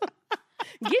sex.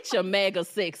 Get your mega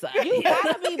sex out. You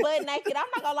gotta be butt naked. I'm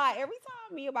not gonna lie. Every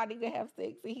time me and my nigga have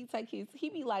sex, and he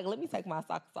be like, "Let me take my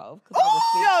socks off."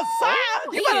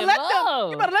 You He better in let love.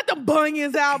 them. You better let them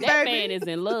bunions out, That baby. man is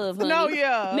in love, honey. No,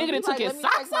 yeah. Nigga that He's took like, his "Let me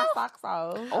socks take my off. socks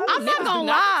off." I'm not niggas gonna do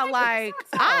not lie, take like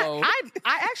their socks off.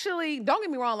 I actually don't get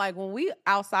me wrong. Like when we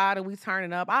outside and we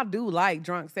turning up, I do like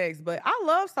drunk sex, but I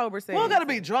love sober sex. We don't gotta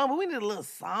be drunk, but we need a little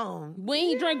song. We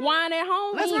ain't drink wine at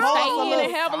home. Let's we ain't roll stay some in little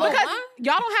and have a song. little because wine.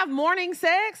 y'all don't have morning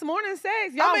sex. Morning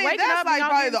sex. Y'all I mean, waking that's up. like and y'all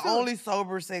probably getting the to it. only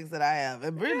sober sex that I have.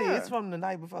 And really, Yeah. it's from the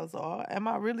night before. So am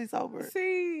I really sober?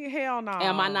 See, hell no.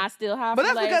 Am I not still high? But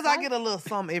from that's because last I night? get a little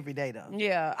something every day, though.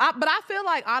 Yeah, but I feel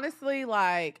like honestly,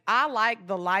 like I like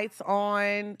the lights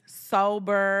on,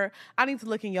 sober. I need to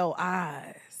look in your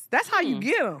eyes. That's how you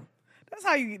get them. That's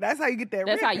how you get that.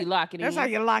 That's how ripping. you lock it That's in. how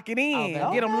you lock it in.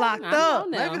 Okay. Get them locked I know up.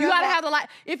 now. You gotta have the light.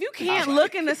 If you can't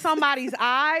look into somebody's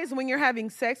eyes when you're having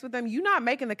sex with them, you're not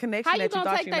making the connection How you that you gonna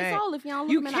thought take you their made. soul if you don't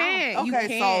look You them in the eye? can't. You Okay,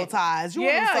 can't. soul ties. You Yeah,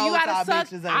 one of them you soul gotta tie suck-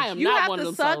 bitches, ain't I you? am You not have one to of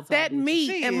them suck soul that tie bitches. meat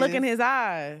She and look in is. his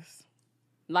eyes.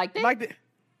 Like that. Like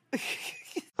the,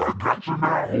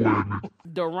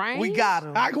 deranged. We got him.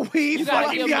 You gotta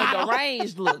fucking give him got a 'em.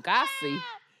 deranged look. I see.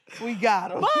 We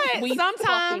got him. But We sometimes,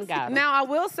 fucking got 'em. now I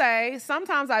will say,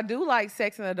 sometimes I do like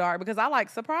sex in the dark because I like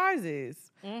surprises.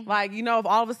 Like, if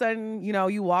all of a sudden,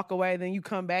 you walk away, then you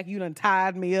come back, you done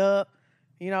tied me up,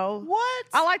 What?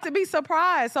 I like to be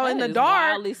surprised. So in That the is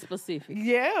dark, wildly specific.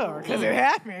 yeah, because it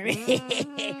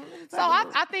happened. So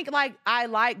I think like I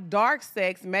like dark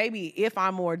sex maybe if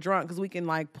I'm more drunk because we can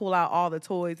like pull out all the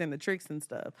toys and the tricks and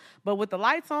stuff. But with the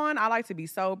lights on, I like to be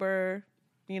sober,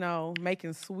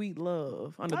 making sweet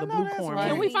love under the blue that's corn. right.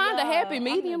 Can we find a happy I'm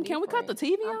medium? Can we cut the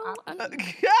TV on? Not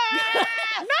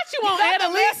you want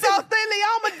Annalise.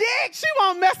 Mesothelioma dick. She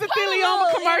want mesothelioma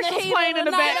Look, commercials in the heat playing of in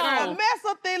the the night. background.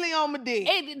 Mesothelioma dick.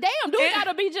 Damn, do it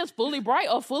gotta be just fully bright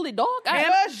or fully dark?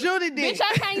 Where's Judy dick? Bitch,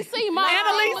 I can't see my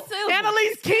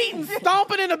Annalise Keaton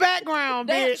stomping in the background,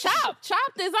 That bitch.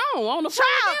 chopped is on the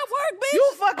Chopped. work, bitch.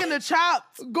 You fucking the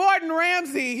chopped. Gordon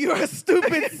Ramsay, you're a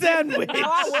stupid sandwich.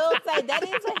 Now I will say that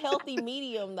is a healthy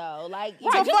medium though. Like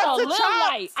Right, So just fuck a the little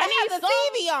chopped. light. I need the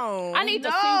TV on. I need to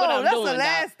see what I'm that's doing. the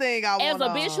last dog. thing I As want.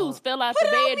 a bitch who's fell out the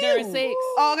bed during sex,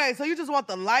 Okay, so you just want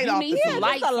the light You off need the some TV.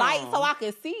 light. Just a light on. so I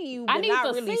can see you, but I need not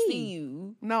to really see. see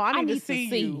you. No, I need to need to see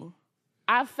see. you.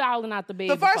 I've fallen out the bed.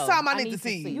 The first before. time I need to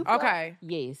see you. Okay.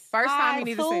 Yes. First time I you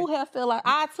need to too see. have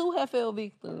felt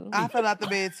victim I fell out the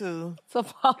bed too. to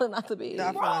falling out the bed.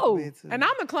 I fell out the bed too. And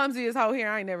I'm the clumsiest hoe here.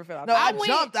 I ain't never felt out. No, I went-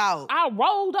 jumped out. I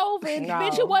rolled over and No.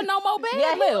 bitch, it wasn't no more bed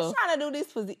Yeah, he was left. trying to do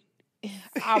this position.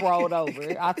 I rolled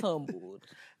over. I tumbled.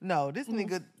 No, this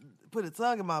nigga put a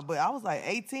tongue in my butt. I was like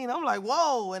 18. I'm like,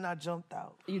 whoa, and I jumped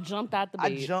out. You jumped out the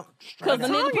bed. I jumped straight 'Cause the out.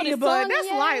 nigga Tongue put in his your butt. tongue in That's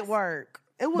your light ass? work.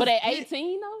 It was But at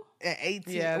 18 though, at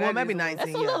 18. Yeah, well, that maybe is a- 19. that's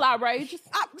a yeah. little outrageous.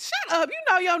 Shut up. You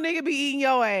know your nigga be eating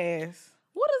your ass.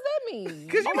 What does that mean?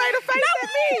 Because you made a face at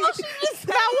me.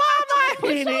 Now why am I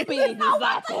in it? Business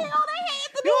out there.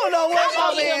 You don't know what Come my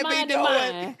on, man your be mind doing.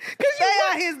 and mine. Stay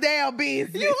out his damn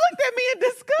business. You looked at me in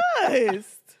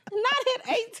disgust. Not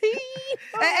at 18.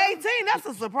 At 18, that's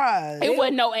a surprise. It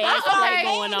wasn't no ass play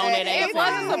going on at It 18.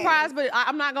 wasn't a surprise, but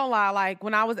I'm not gonna lie. Like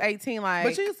when I was 18, like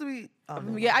But you used to be. Oh,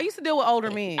 no. yeah, I used to deal with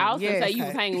older men. I was gonna Yes. say you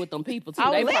was hanging with them people too.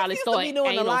 I They was- probably used to start be doing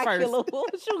the anal like first. killer.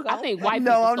 What you I got? think white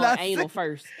No, people I'm start not anal saying-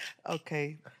 first.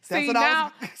 Okay. See, what I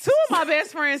now, was. two of my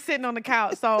best friends sitting on the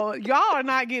couch, so y'all are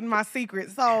not getting my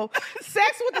secret. So,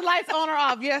 sex with the lights on or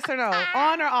off? Yes or no?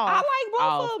 On or I off? like both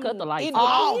Off. of them. Cut the lights It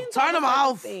off. depends Turn on them the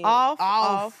off. person. Off.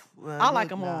 Off. I like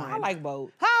them Nah. on. I like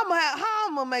both. How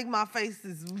I'm gonna make my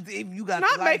faces if you got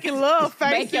Not the lights? making love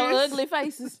faces. Make your ugly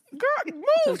faces. Girl, 'Cause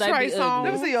move, they be Trey ugly. Songz.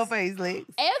 Let me see your face, Lex.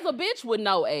 As a bitch with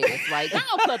no ass, right? Don't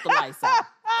cut the lights off.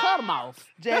 Cut them off.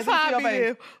 Jazz, That's let me how see I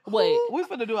your be. face. What? We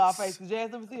finna do our faces.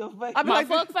 Jazz, let me see your face. I be My like,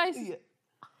 fuck face? Yeah.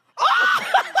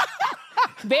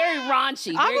 Very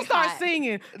raunchy. I'm very gonna start hot.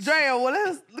 singing. Drea, well,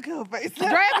 let's look at her face. Drea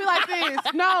be like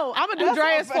this. No, I'm gonna do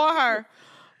Drea's for her.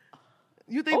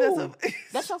 You think Ooh, that's a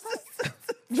That's your face.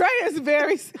 Drea's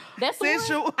very. That's the one?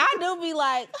 sensual? I do be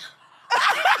like,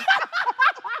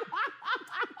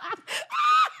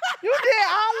 You did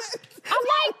all this. I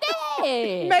like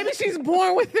that. Maybe she's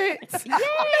born with it. Yeah.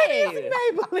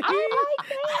 Maybelline. I like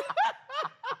that.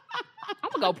 I'm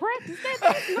gonna go practice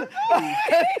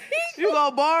that. You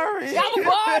gonna borrow it? I'm gonna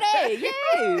borrow that.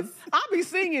 Yes. I'll be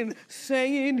singing,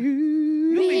 saying who.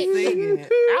 You be singing it.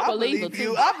 I believe it, you.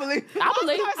 too. I believe I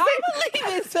believe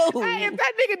it too. Hey, if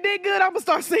that nigga did good, I'm gonna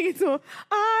start singing to him.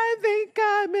 I think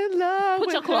I'm in love Put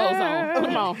with your clothes her. on. Put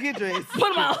them on. Get dressed.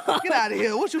 Put them on. Get out of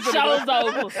here. What you finna Show's do?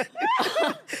 over.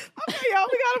 Okay, y'all,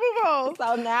 we gotta move on.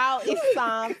 So now it's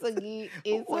time to get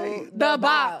into The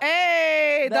bop.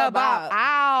 Hey, the The bop. bop.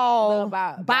 Ow. The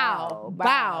bop. Bow. Bow.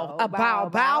 Bow. A bow.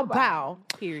 Bow. Bow.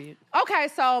 Period. Okay,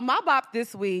 so my bop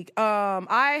this week,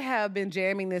 I have been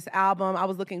jamming this album. I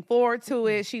was looking forward to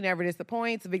it. She never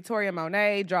disappoints. Victoria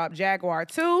Monet dropped Jaguar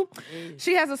 2.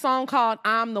 She has a song called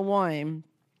I'm the One.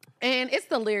 And it's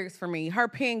the lyrics for me. Her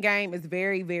pen game is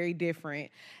very, very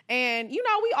different. And, you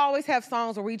know, we always have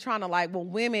songs where we trying to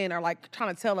women are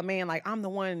trying to tell a man, I'm the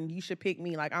one, you should pick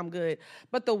me, I'm good.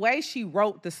 But the way she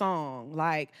wrote the song,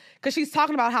 because she's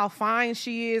talking about how fine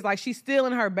she is, she's still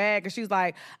in her bag, and she's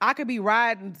like, I could be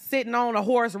sitting on a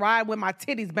horse riding with my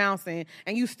titties bouncing,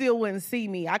 and you still wouldn't see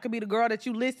me. I could be the girl that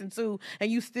you listen to,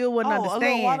 and you still wouldn't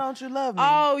understand. Why don't you love me?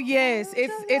 Oh, yes.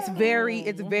 It's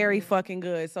very fucking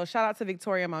good. So shout out to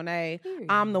Victoria Monet.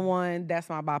 I'm the One. That's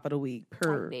my bop of the week.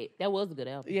 That was a good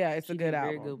album. Yeah, it's a good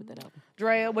album. Very good with that album.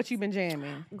 Drea, what you been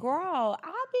jamming? Girl,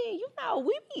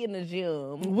 we be in the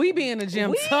gym. We be in the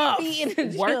gym tough. Be in the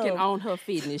gym. Working on her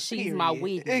fitness. She's my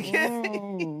witness. Keep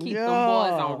them boys yeah.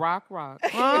 on rock.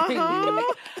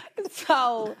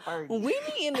 So we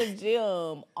be in the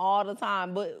gym all the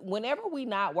time, but whenever we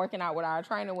not working out with our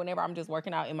trainer, whenever I'm just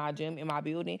working out in my gym, in my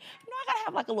building, I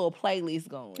gotta have a little playlist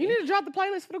going. You need to drop the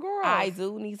playlist for the girls. I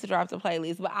do need to drop the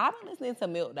playlist, but I've been listening to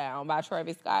Meltdown by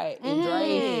Travis Scott and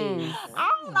Drake. I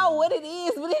don't know what it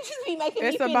is, but it just be making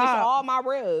me finish all my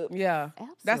reps. Yeah,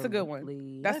 absolutely. That's a good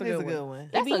one. That's a good one.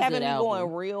 It be having me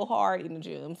going real hard in the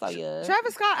gym. So yeah,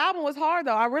 Travis Scott album was hard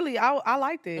though. I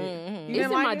liked it. Mm-hmm. It's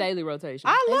in my daily rotation.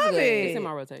 I love it. It's in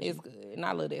my rotation. It's good, and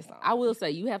I love that song. I will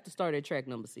say you have to start at track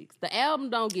number 6. The album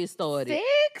don't get started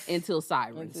 6 until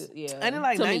Sirens. Ain't it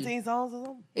 19 songs or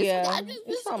something?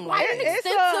 It's something like an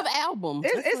extensive album.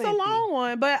 It's a long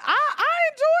one, but I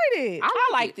enjoyed it. I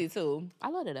liked it too. I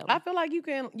love that album. I feel like you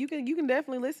can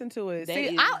definitely listen to it. That See,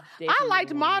 is I definitely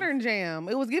liked one. Modern Jam.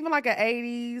 It was giving an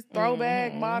 80s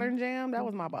throwback Modern Jam. That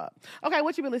was my bop. Okay,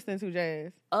 what you been listening to,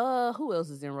 Jazz? Who else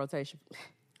is in rotation?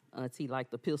 Auntie like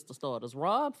the Pistol Starters.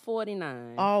 Rob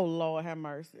 49. Oh Lord, have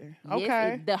mercy. Yes,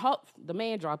 Okay. the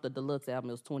man dropped the deluxe album.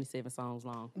 It was 27 songs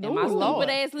long. Ooh, And my Lord.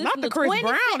 stupid ass listened Not the to Chris 26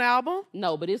 Brown album.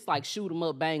 No, but it's like Shoot 'em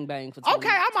Up, Bang Bang for 20, Okay,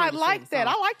 I might 27 like that.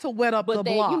 songs. I like to wet up But the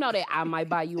then, block. you know that I Might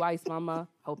Buy You Ice, Mama.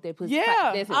 Hope that pussy Yeah.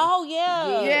 tight. That's it. Oh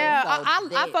yeah, Yeah, so I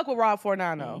that- fuck with Rob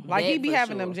 49 though. Like he that be for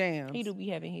having sure. them jams. he do be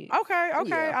having hits. Okay,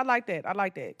 Yeah. I like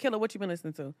that. Killer, what you been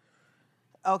listening to?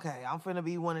 Okay, I'm finna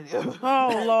be one of them.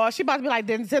 Oh Lord, she about to be like,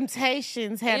 the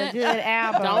Temptations had a good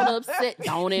album. Don't upset.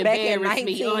 Don't Back in embarrass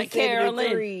me, Aunt Carolyn.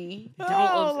 1973. Oh,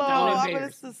 Don't Lord. I'm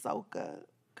embarrass. finna listen to Soca.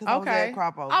 Cause I was Okay. at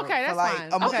Crop Over. Okay, that's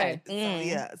fine. I'm Okay. So,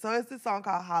 yeah, so it's this song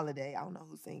called Holiday. I don't know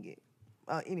who sing it.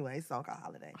 Anyway, it's a song called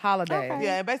Holiday. Holiday.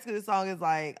 Yeah, and basically the song is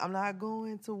like, I'm not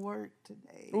going to work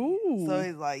today. Ooh. So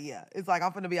it's like, it's like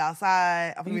I'm finna be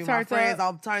outside. I'm finna You be with my turned friends.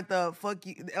 up? I'm turned up. Fuck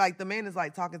you. Like the man is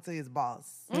like talking to his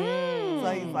boss. So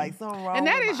he's like, something wrong. And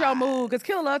that with is my your eye. mood, because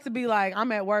Killer love to be like,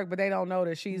 I'm at work, but they don't know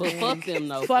that she's But in fuck them,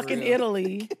 though. for fucking real.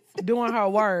 Italy doing her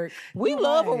work. We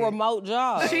love a remote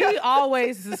job. She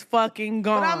always is fucking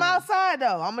gone. But I'm outside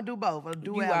though. I'm gonna do both. A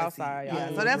duality. outside, y'all. Yeah.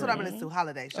 So that's what I'm listening to.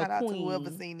 Holiday. Shout out to queen. whoever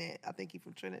seen that. I think he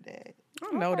from Trinidad.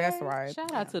 I know that's right.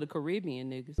 Shout out to the Caribbean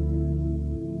niggas.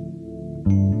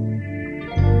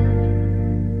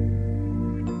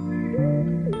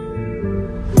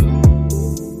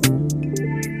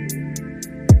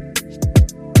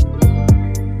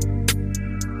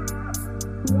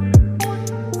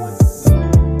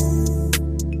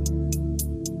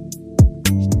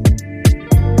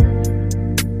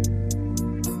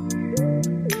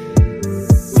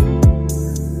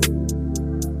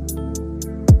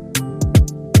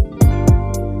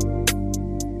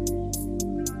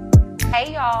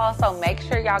 Hey y'all, so make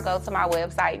sure y'all go to my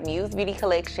website,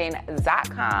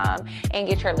 musebeautycollection.com, and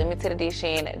get your limited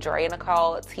edition Dre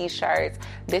Nicole t-shirts.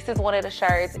 This is one of the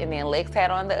shirts, and then Lex had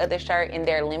on the other shirt in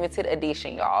their limited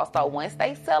edition, y'all. So once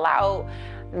they sell out,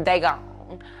 they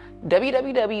gone.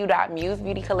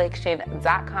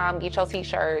 www.musebeautycollection.com. Get your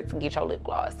t-shirts, get your lip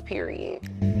gloss, period.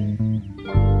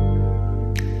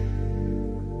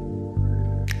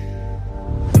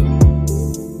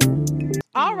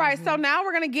 All right, so now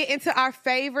we're going to get into our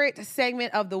favorite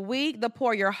segment of the week, the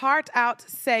Pour Your Heart Out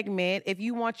segment. If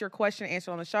you want your question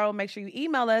answered on the show, make sure you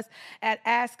email us at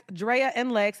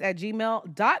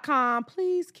askdreaandlex@gmail.com.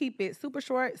 Please keep it super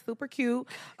short, super cute.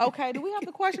 Okay, do we have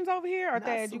the questions over here? Or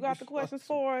Thad, you got the questions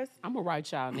for us? I'm going to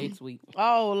write y'all next week.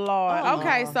 Oh, Lord.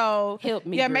 Okay, so help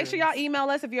me. Yeah, make sure y'all email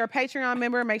us. If you're a Patreon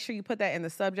member, make sure you put that in the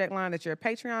subject line that you're a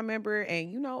Patreon member.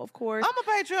 And, you know, of course. I'm a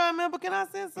Patreon member. Can I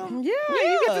send some? Yeah,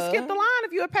 you get to skip the line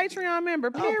if you're a Patreon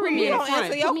member, period. We're going to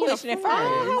answer your question first.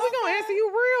 We're going to answer you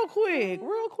real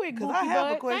quick, because I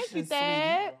have a question. Thank you,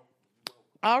 Dad.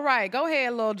 All right, go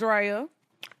ahead, little Drea.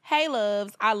 Hey,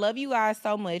 loves. I love you guys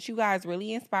so much. You guys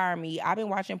really inspire me. I've been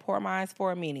watching Poor Minds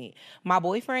for a minute. My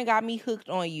boyfriend got me hooked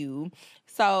on you.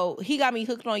 So he got me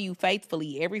hooked on you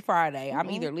faithfully every Friday. Mm-hmm.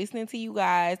 I'm either listening to you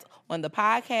guys on the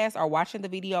podcast or watching the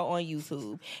video on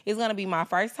YouTube. It's going to be my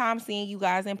first time seeing you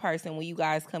guys in person when you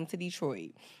guys come to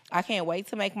Detroit. I can't wait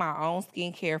to make my own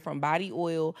skincare from body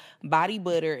oil, body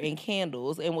butter, and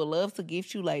candles, and would love to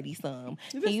gift you ladies some.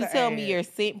 Can you tell me your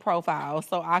scent profile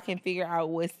so I can figure out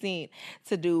what scent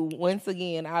to do? Once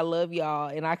again, I love y'all,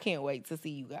 and I can't wait to see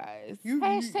you guys. You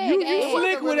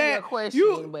slick with that.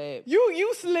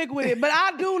 You slick with it, but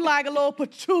I do like a little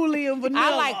patchouli and vanilla.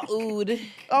 I like oud.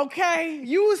 Okay,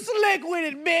 you slick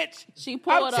with it, bitch.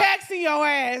 I'm texting your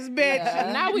ass, bitch.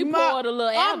 Yeah. Now we poured a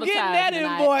little I'm getting that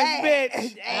invoice,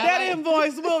 bitch. That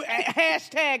invoice will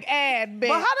hashtag ad, bitch.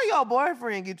 But how do your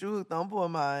boyfriend get you hooked on Poor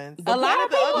Minds? A lot of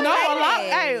people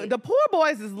Hey, the Poor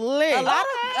Boys is lit. A lot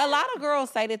of girls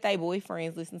say that they boys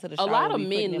listen to the show. A lot of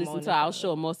men listen to our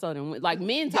show more so than like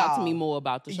men talk to me more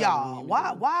about the show. Y'all,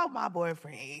 why my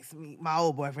boyfriend asked me, my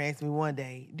old boyfriend asked me one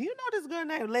day, do you know this girl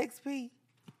named Lex P?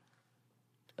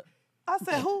 I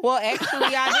said, who? Well,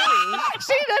 actually, I did.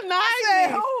 She denied I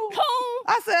said, who?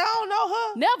 I said, I don't know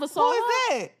her. Never saw her. Who is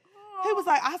that? He was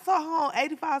like, I saw her on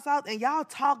 85 South, and y'all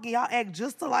talking, y'all act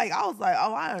just alike. I was like,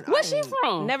 oh, Where's she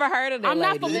from? Never heard of that. I'm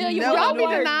not familiar with her. Y'all be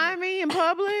denying me in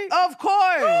public? Of course.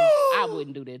 I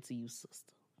wouldn't do that to you,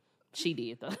 sister. She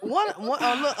did, though.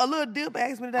 A little dip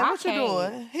asked me today, what you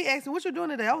doing? He asked me, what you doing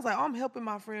today? I was like, I'm helping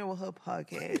my friend with her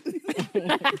podcast.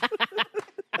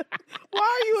 Why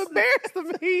are you embarrassed of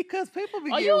me? Because people be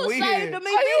getting weird. Are you ashamed of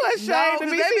me? Are you ashamed of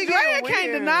me? See, Drea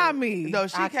can't deny me. No,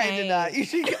 she can't deny you.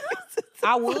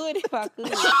 I would if I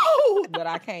could, but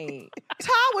I can't.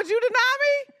 Todd, would you deny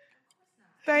me?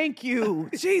 Thank you.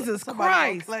 Jesus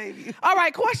Christ. All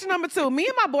right, question number 2. Me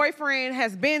and my boyfriend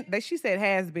she said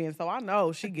has been, so I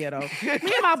know she ghetto. Me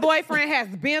and my boyfriend has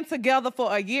been together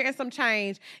for a year and some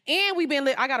change, and we've been,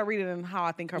 I got to read it in how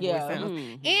I think her voice sounds.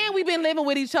 Mm-hmm. And we've been living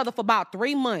with each other for about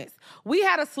 3 months. We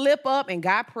had a slip up and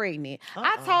got pregnant.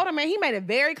 I told him, man, he made it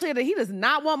very clear that he does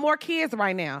not want more kids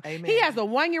right now. Amen. He has a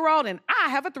 1-year-old and I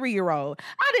have a 3-year-old.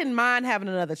 I didn't mind having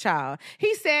another child.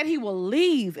 He said he will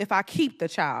leave if I keep the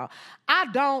child. I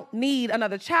don't need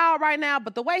another child right now,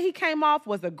 but the way he came off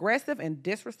was aggressive and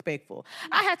disrespectful.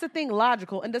 I had to think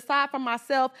logical and decide for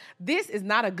myself, this is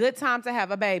not a good time to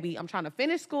have a baby. I'm trying to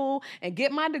finish school and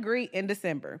get my degree in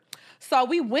December. So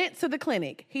we went to the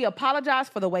clinic. He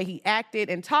apologized for the way he acted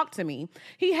and talked to me.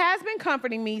 He has been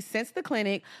comforting me since the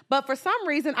clinic, but for some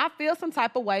reason, I feel some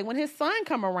type of way when his son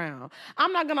come around.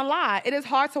 I'm not gonna lie, it is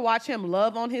hard to watch him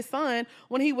love on his son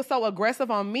when he was so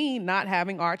aggressive on me not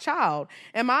having our child.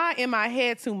 Am I in my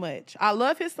head too much? I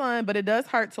love his son, but it does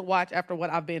hurt to watch after what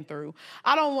I've been through.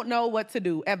 I don't know what to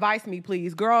do. Advise me,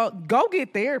 please. Girl, go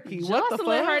get therapy. What the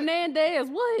fuck? Hernandez,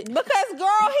 what? Because, girl,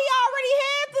 he already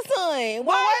had the son.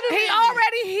 He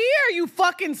already here, you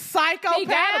fucking psychopath. He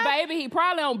got a baby. He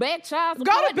probably on back child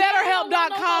support. Go to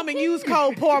BetterHelp.com and use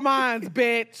code Poor Minds,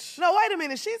 bitch. No, wait a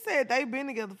minute. She said they've been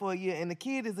together for a year and the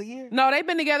kid is a year? No, they've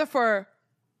been together for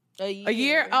a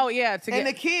year? Oh, yeah. And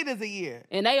the kid is a year.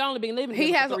 And they only been living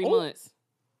together for 3 months.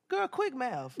 Girl, quick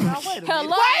math. Now, wait a minute. Hello?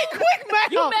 Wait, quick math.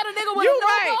 You met a nigga with a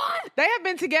newborn? They have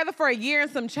been together for a year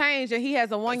and some change, and he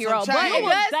has a 1-year-old. No,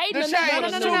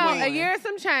 a year and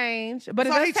some change. But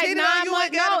it does take 9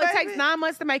 months. No, it takes 9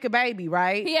 months to make a baby,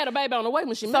 right? He had a baby on the way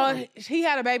when she met him. So he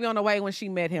had a baby on the way when she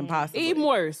met him, possibly. Even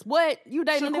worse. What? You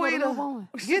dating a nigga with a newborn?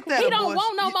 Get that He don't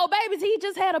want no more babies. He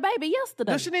just had a baby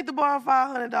yesterday. Does she need to borrow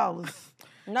 $500?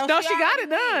 No, she got it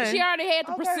done. She already had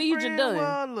the procedure friend, done.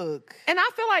 Well, look. And I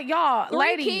feel like y'all, 3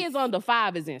 ladies, kids under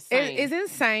 5 is insane. It's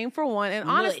insane for one. And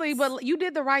honestly, Nuts. but you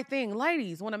did the right thing.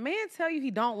 Ladies, when a man tell you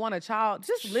he don't want a child,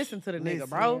 just listen to the nigga,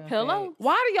 bro. Hello?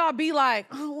 Why do y'all be like,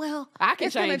 oh, well, I can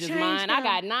it's gonna change his mind. now. I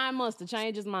got 9 months to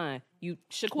change his mind. You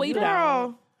Shaquita.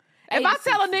 Girl. If I 86.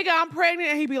 tell a nigga I'm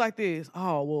pregnant and he be like this,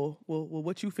 oh, well,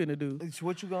 what you finna do?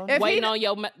 What you gonna If do? Waiting he- on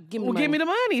your give me the Well, money. give me the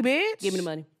money, bitch. Give me the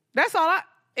money. That's all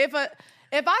if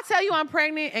I tell you I'm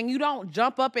pregnant and you don't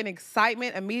jump up in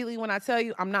excitement immediately when I tell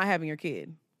you I'm not having your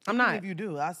kid. I'm Even not. If you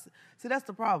do, see, that's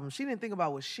the problem. She didn't think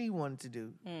about what she wanted to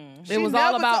do. It was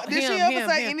all about Did she him, ever him,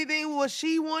 say him. anything what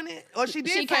she wanted? Or she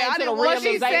did She say, came I to the didn't Well, want she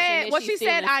realization said, that well, she's she still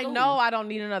said, in I school. know I don't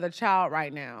need another child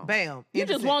right now. Bam. You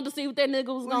just wanted to see what that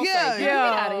nigga was gonna Yeah, say. Get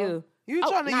yeah. out of here. You Oh,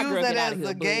 trying to not use girl, that get out as of a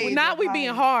here, boo. gauge. Not we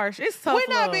being harsh. It's tough.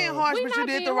 We're not love. being harsh, We but you not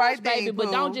did being the right harsh, thing, baby, but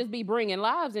Pooh. don't just be bringing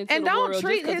lives into And the don't world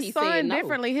treat just 'cause his he son said no.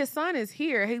 differently. His son is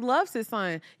here. He loves his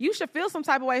son. You should feel some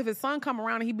type of way if his son come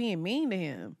around and he being mean to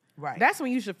him. Right. That's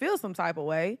when you should feel some type of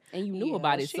way. And you knew Yeah,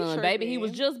 about his she son, sure baby. He did.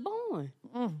 was just born.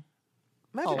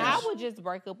 Imagine I that. would just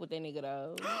break up with that nigga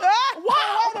though.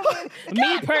 Me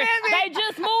they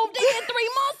just moved in 3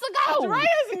 months ago.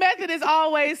 Drea's method is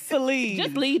always to leave.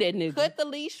 Just leave that nigga. Cut the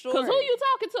leash short. Cause who you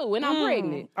talking to when I'm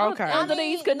pregnant? okay. Under I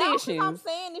mean, these no, 'cause conditions. I'm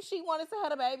saying if she wanted to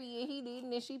have a baby and he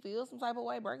didn't, and she feels some type of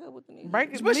way, break up with the nigga.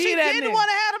 But she didn't want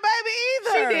to have a baby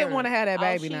either. She didn't want to have that Oh,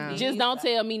 baby she now. did. just don't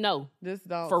tell me no. Just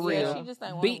don't. For Yeah, real. she just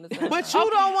ain't Be- want him to tell But her. you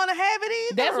don't want to have it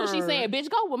either. That's what she's saying. Bitch,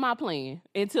 go with my plan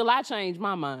until I change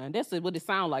my mind. That's what it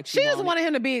sounds like. She just wanted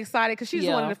him to be excited because she just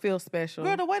Yeah. wanted to feel special.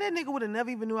 Girl, the way that nigga would have never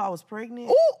even knew I was pregnant.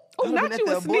 Ooh, I would've not been you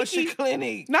at a the abortion sneaky.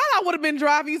 clinic. Now I would have been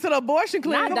driving you to the abortion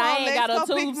clinic. Not Come on, Diane Lex, got a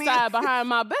go pick tube me side up. behind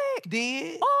my back.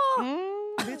 Did?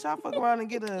 Oh. Bitch, I fuck around and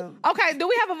get a... Okay, do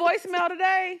we have a voicemail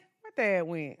today? Where that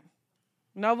went?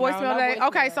 No voicemail no today? voicemail.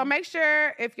 Okay, so make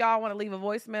sure if y'all want to leave a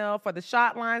voicemail for the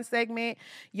shot line segment,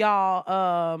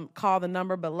 y'all call the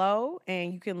number below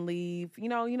and you can leave, you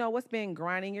know what's been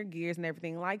grinding your gears and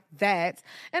everything like that.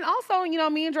 And also,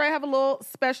 me and Dre have a little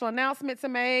special announcement to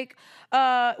make.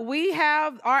 We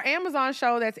have our Amazon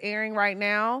show that's airing right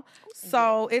now.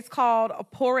 So it's called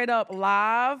Pour It Up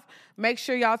Live. Make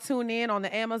sure y'all tune in on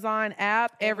the Amazon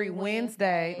app every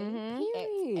Wednesday.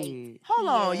 Mhm. Hold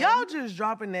on. Y'all just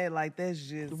dropping that like that's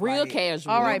just Real like,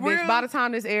 casual. All right, bitch. Real- By the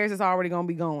time this airs, it's already gonna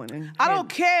be going. I don't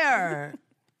care.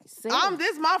 See?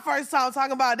 This my first time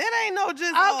talking about it. That ain't no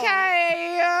just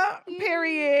Okay.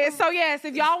 Period. So yes,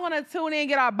 if y'all want to tune in,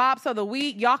 get our bops of the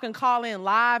week, y'all can call in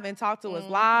live and talk to us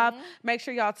live. Make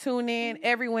sure y'all tune in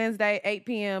every Wednesday, 8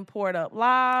 p.m. Pour It Up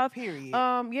Live. Period.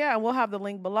 Yeah, and we'll have the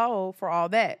link below for all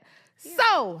that.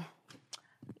 So,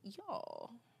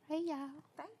 Y'all, Hey, y'all.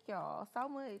 thank y'all so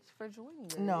much for joining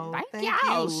us. No, Thank thank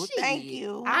y'all. you. Shit. Thank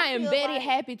you. I am feel very like-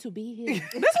 happy to be here.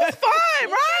 this was fun,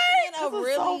 right? It's been a was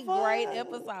really so fun. great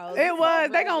episode. It This was.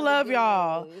 They gonna really love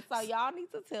y'all. good. So y'all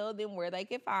need to tell them where they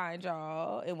can find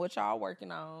y'all and what y'all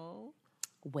working on.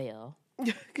 Well,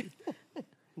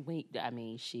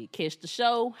 catch the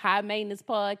show, High Maintenance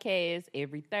Podcast.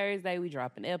 Every Thursday, we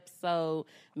drop an episode.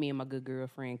 Me and my good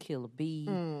girlfriend, Killer B.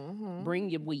 Bring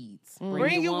your weeds.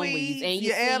 Bring your one weeds, and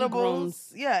your seed edibles.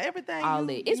 rooms, Yeah, everything. all you-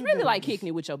 that. It's you really do. like kicking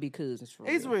it with your big cousins. For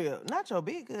It's real. real. Not your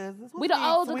big cousins. We the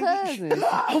What's older big, sweetie?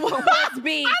 cousins. What's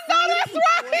big? That's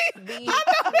right.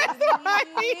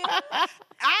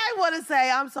 I want to say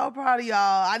I'm so proud of y'all.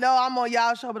 I know I'm on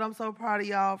y'all show, but I'm so proud of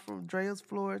y'all from Dre's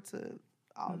floor to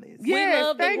all this. Yes,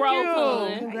 love the thank growth, you. hun.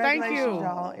 Thank Congratulations, you.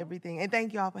 y'all, everything. And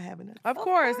thank y'all for having us. Of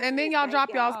course. And then y'all Thank drop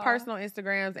y'all's y'all. personal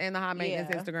Instagrams and the High Maintenance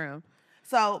Yeah. Instagram.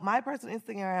 So my personal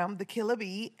Instagram, the Killer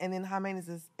Bee, and then high maintenance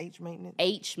is H maintenance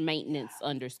H maintenance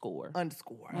underscore.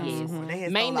 underscore. Yes. They had stole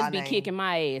Maintenance our be name. kicking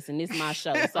my ass, and this my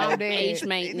show. So I'm dead. H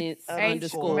maintenance H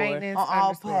underscore. maintenance on all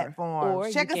underscore. platforms.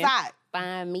 Or Check you us can out.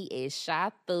 Find me at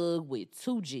Shy Thug with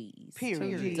 2 G's.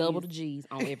 Period. Double the G's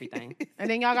on everything. And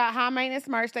then y'all got High Maintenance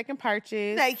merch they can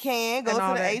purchase. They can go And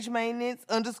all to the that. H maintenance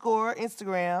underscore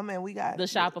Instagram, and we got The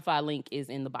Shopify link is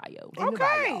in the bio. in the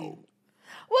Okay. bio.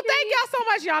 Well, thank y'all so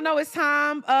much. Y'all know it's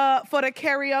time for the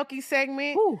karaoke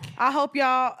segment. Whew. I hope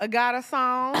y'all got a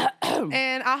song.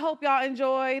 And I hope y'all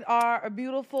enjoyed our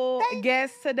beautiful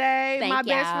guest today. Thank My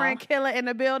best y'all. friend Killer in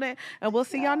the building. And we'll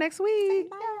see y'all next week.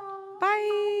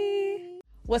 Bye.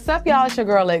 What's up, y'all? It's your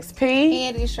girl XP.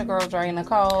 And it's your girl Dre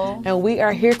Nicole. And we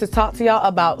are here to talk to y'all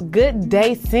about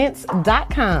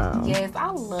GoodDayScents.com. Yes,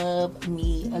 I love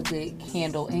me a good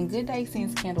candle. And Good Day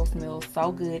Scents candle smells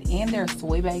so good. And they're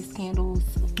soy-based candles.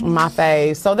 My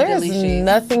fave. So there's Delicious.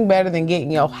 nothing better than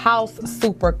getting your house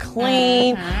super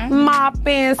clean,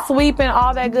 mopping, sweeping,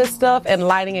 all that good stuff, and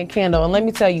lighting a candle. And let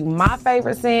me tell you, my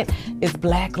favorite scent is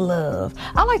Black Love.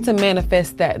 I like to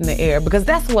manifest that in the air because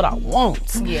that's what I want.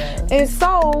 Yeah. And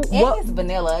so it's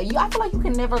vanilla. I feel like you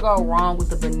can never go wrong with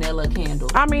the vanilla candle.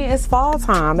 I mean, it's fall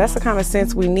time. That's the kind of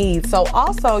scents we need. So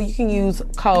also you can use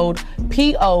code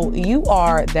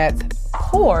POUR, that's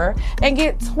POUR, and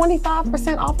get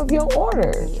 25% off of your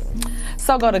order.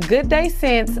 So go to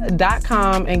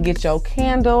GoodDayScents.com and get your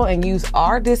candle and use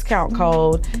our discount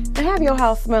code and have your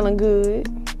house smelling good.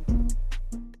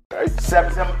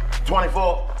 September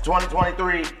 24,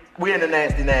 2023, we in the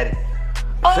Nasty Natty.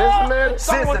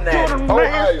 Cincinnati.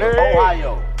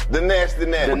 Ohio. The Nasty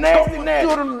Natty. The Nasty Natty.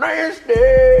 To the nasty.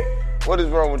 What is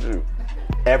wrong with you?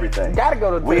 Everything. Gotta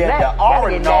go to We at the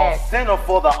Aronoff Center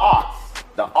for the Arts.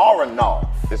 The Aronoff.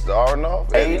 It's the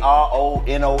Aronoff?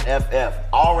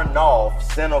 Aronoff. Aronoff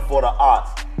Center for the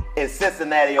Arts in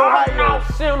Cincinnati, Ohio.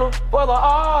 Aronoff Center for the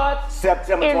Arts.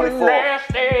 September in 24th.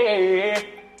 Nasty.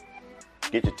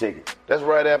 Get your tickets. That's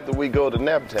right after we go to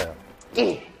Naptown.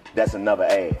 That's another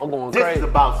ad. I'm going This crazy. is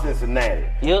about Cincinnati.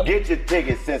 Yep. Get your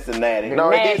tickets, Cincinnati. No,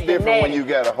 it gets Nasty different when Natty. you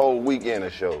got a whole weekend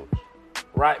of shows.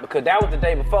 Right, because that was the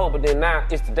day before, but then now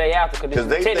it's the day after. 'Cause Because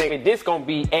they technically think- this gonna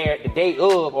be aired the day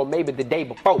of, or maybe the day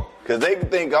before. Because they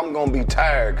think I'm going to be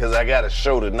tired because I got a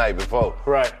show the night before.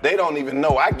 Right. They don't even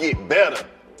know I get better.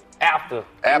 After.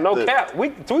 After. No cap. We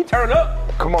turn up.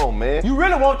 Come on, man. You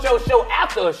really want your show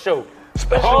after a show.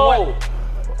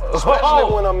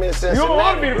 Especially when I'm in Cincinnati. You don't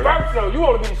want to be the bro. first show. You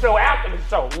want to be the show after the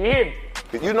show. You hear me?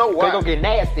 You know They why? gonna get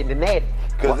nasty, the natty.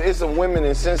 Because it's some women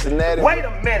in Cincinnati. Wait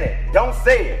a minute. Don't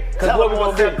say it. 'Cause Tell what them we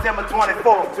on gonna do? September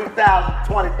 24th,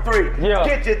 2023. Yeah.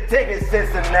 Get your tickets,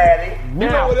 Cincinnati. You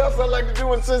know what else I like to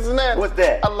do in Cincinnati? What's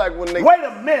that? I like when they... Wait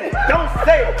a minute. Don't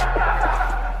say it.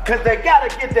 Because they got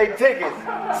to get their tickets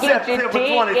September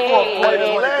 24th, Hey, the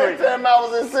 2023. last time I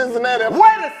was in Cincinnati...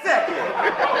 Wait a second.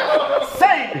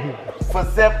 Save it for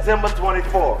September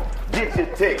 24th. Get your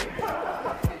tickets.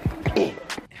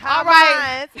 All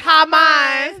right, high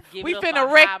minds. Give We it up finna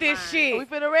for wreck high this minds. shit. We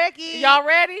finna wreck it. Y'all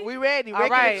ready? We ready. All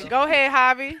right, go ahead,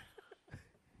 Javi.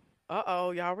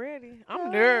 Uh-oh, y'all ready? I'm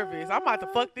nervous. I'm about to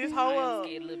fuck this hoe up.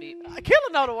 Scared a little bit.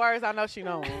 Killer know the words. I know she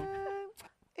know them.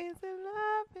 I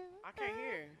can't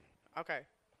hear. Okay.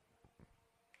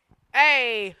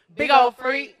 Hey, big old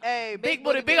freak. Hey, Big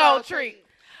booty, big old treat.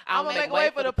 I'ma make way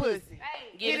for the pussy.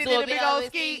 Get Get into it in a big old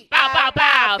ski. Bow, bow,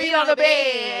 bow. Feet on the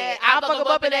bed. I'll fuck him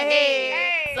up in the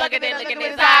head. Suck it, then look in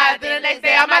his eyes. Then the next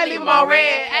day I might leave him on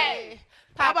red. Hey,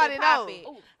 nobody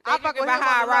know. I'm fucking with him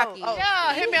on the Rocky. low.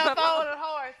 Yeah, hit me on the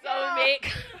horse. So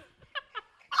Nick.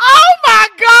 Oh my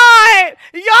God!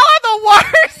 Y'all are the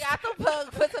worst. I can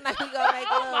put tonight we gonna make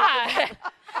love. my.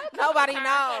 Nobody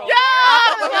knows.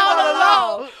 Y'all fuck with on the him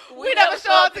low. We never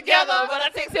show up together, but I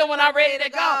text him when I'm ready to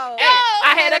go. Hey,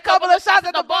 I had a couple of shots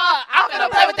at the bar. I'm gonna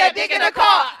play with that dick in the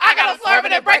car. I got a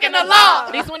swerving and breaking the law.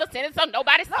 These windows tinted so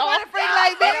nobody saw. Nobody freak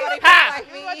like me. Ha!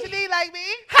 What you need like me?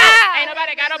 Ha! Ain't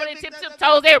nobody got over the tip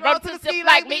toes. They rub to the tip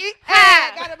like me.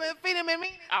 Ha! Gotta be feeding me.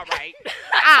 All right.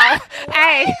 Ow,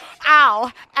 ay,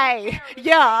 ow, ay,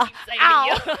 yeah, Say ow.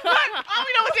 yeah. All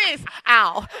we know is this.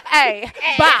 Ow, ay,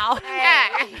 bow,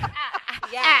 ay,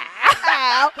 Yeah.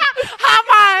 ow. High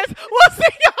minds. We'll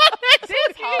see y'all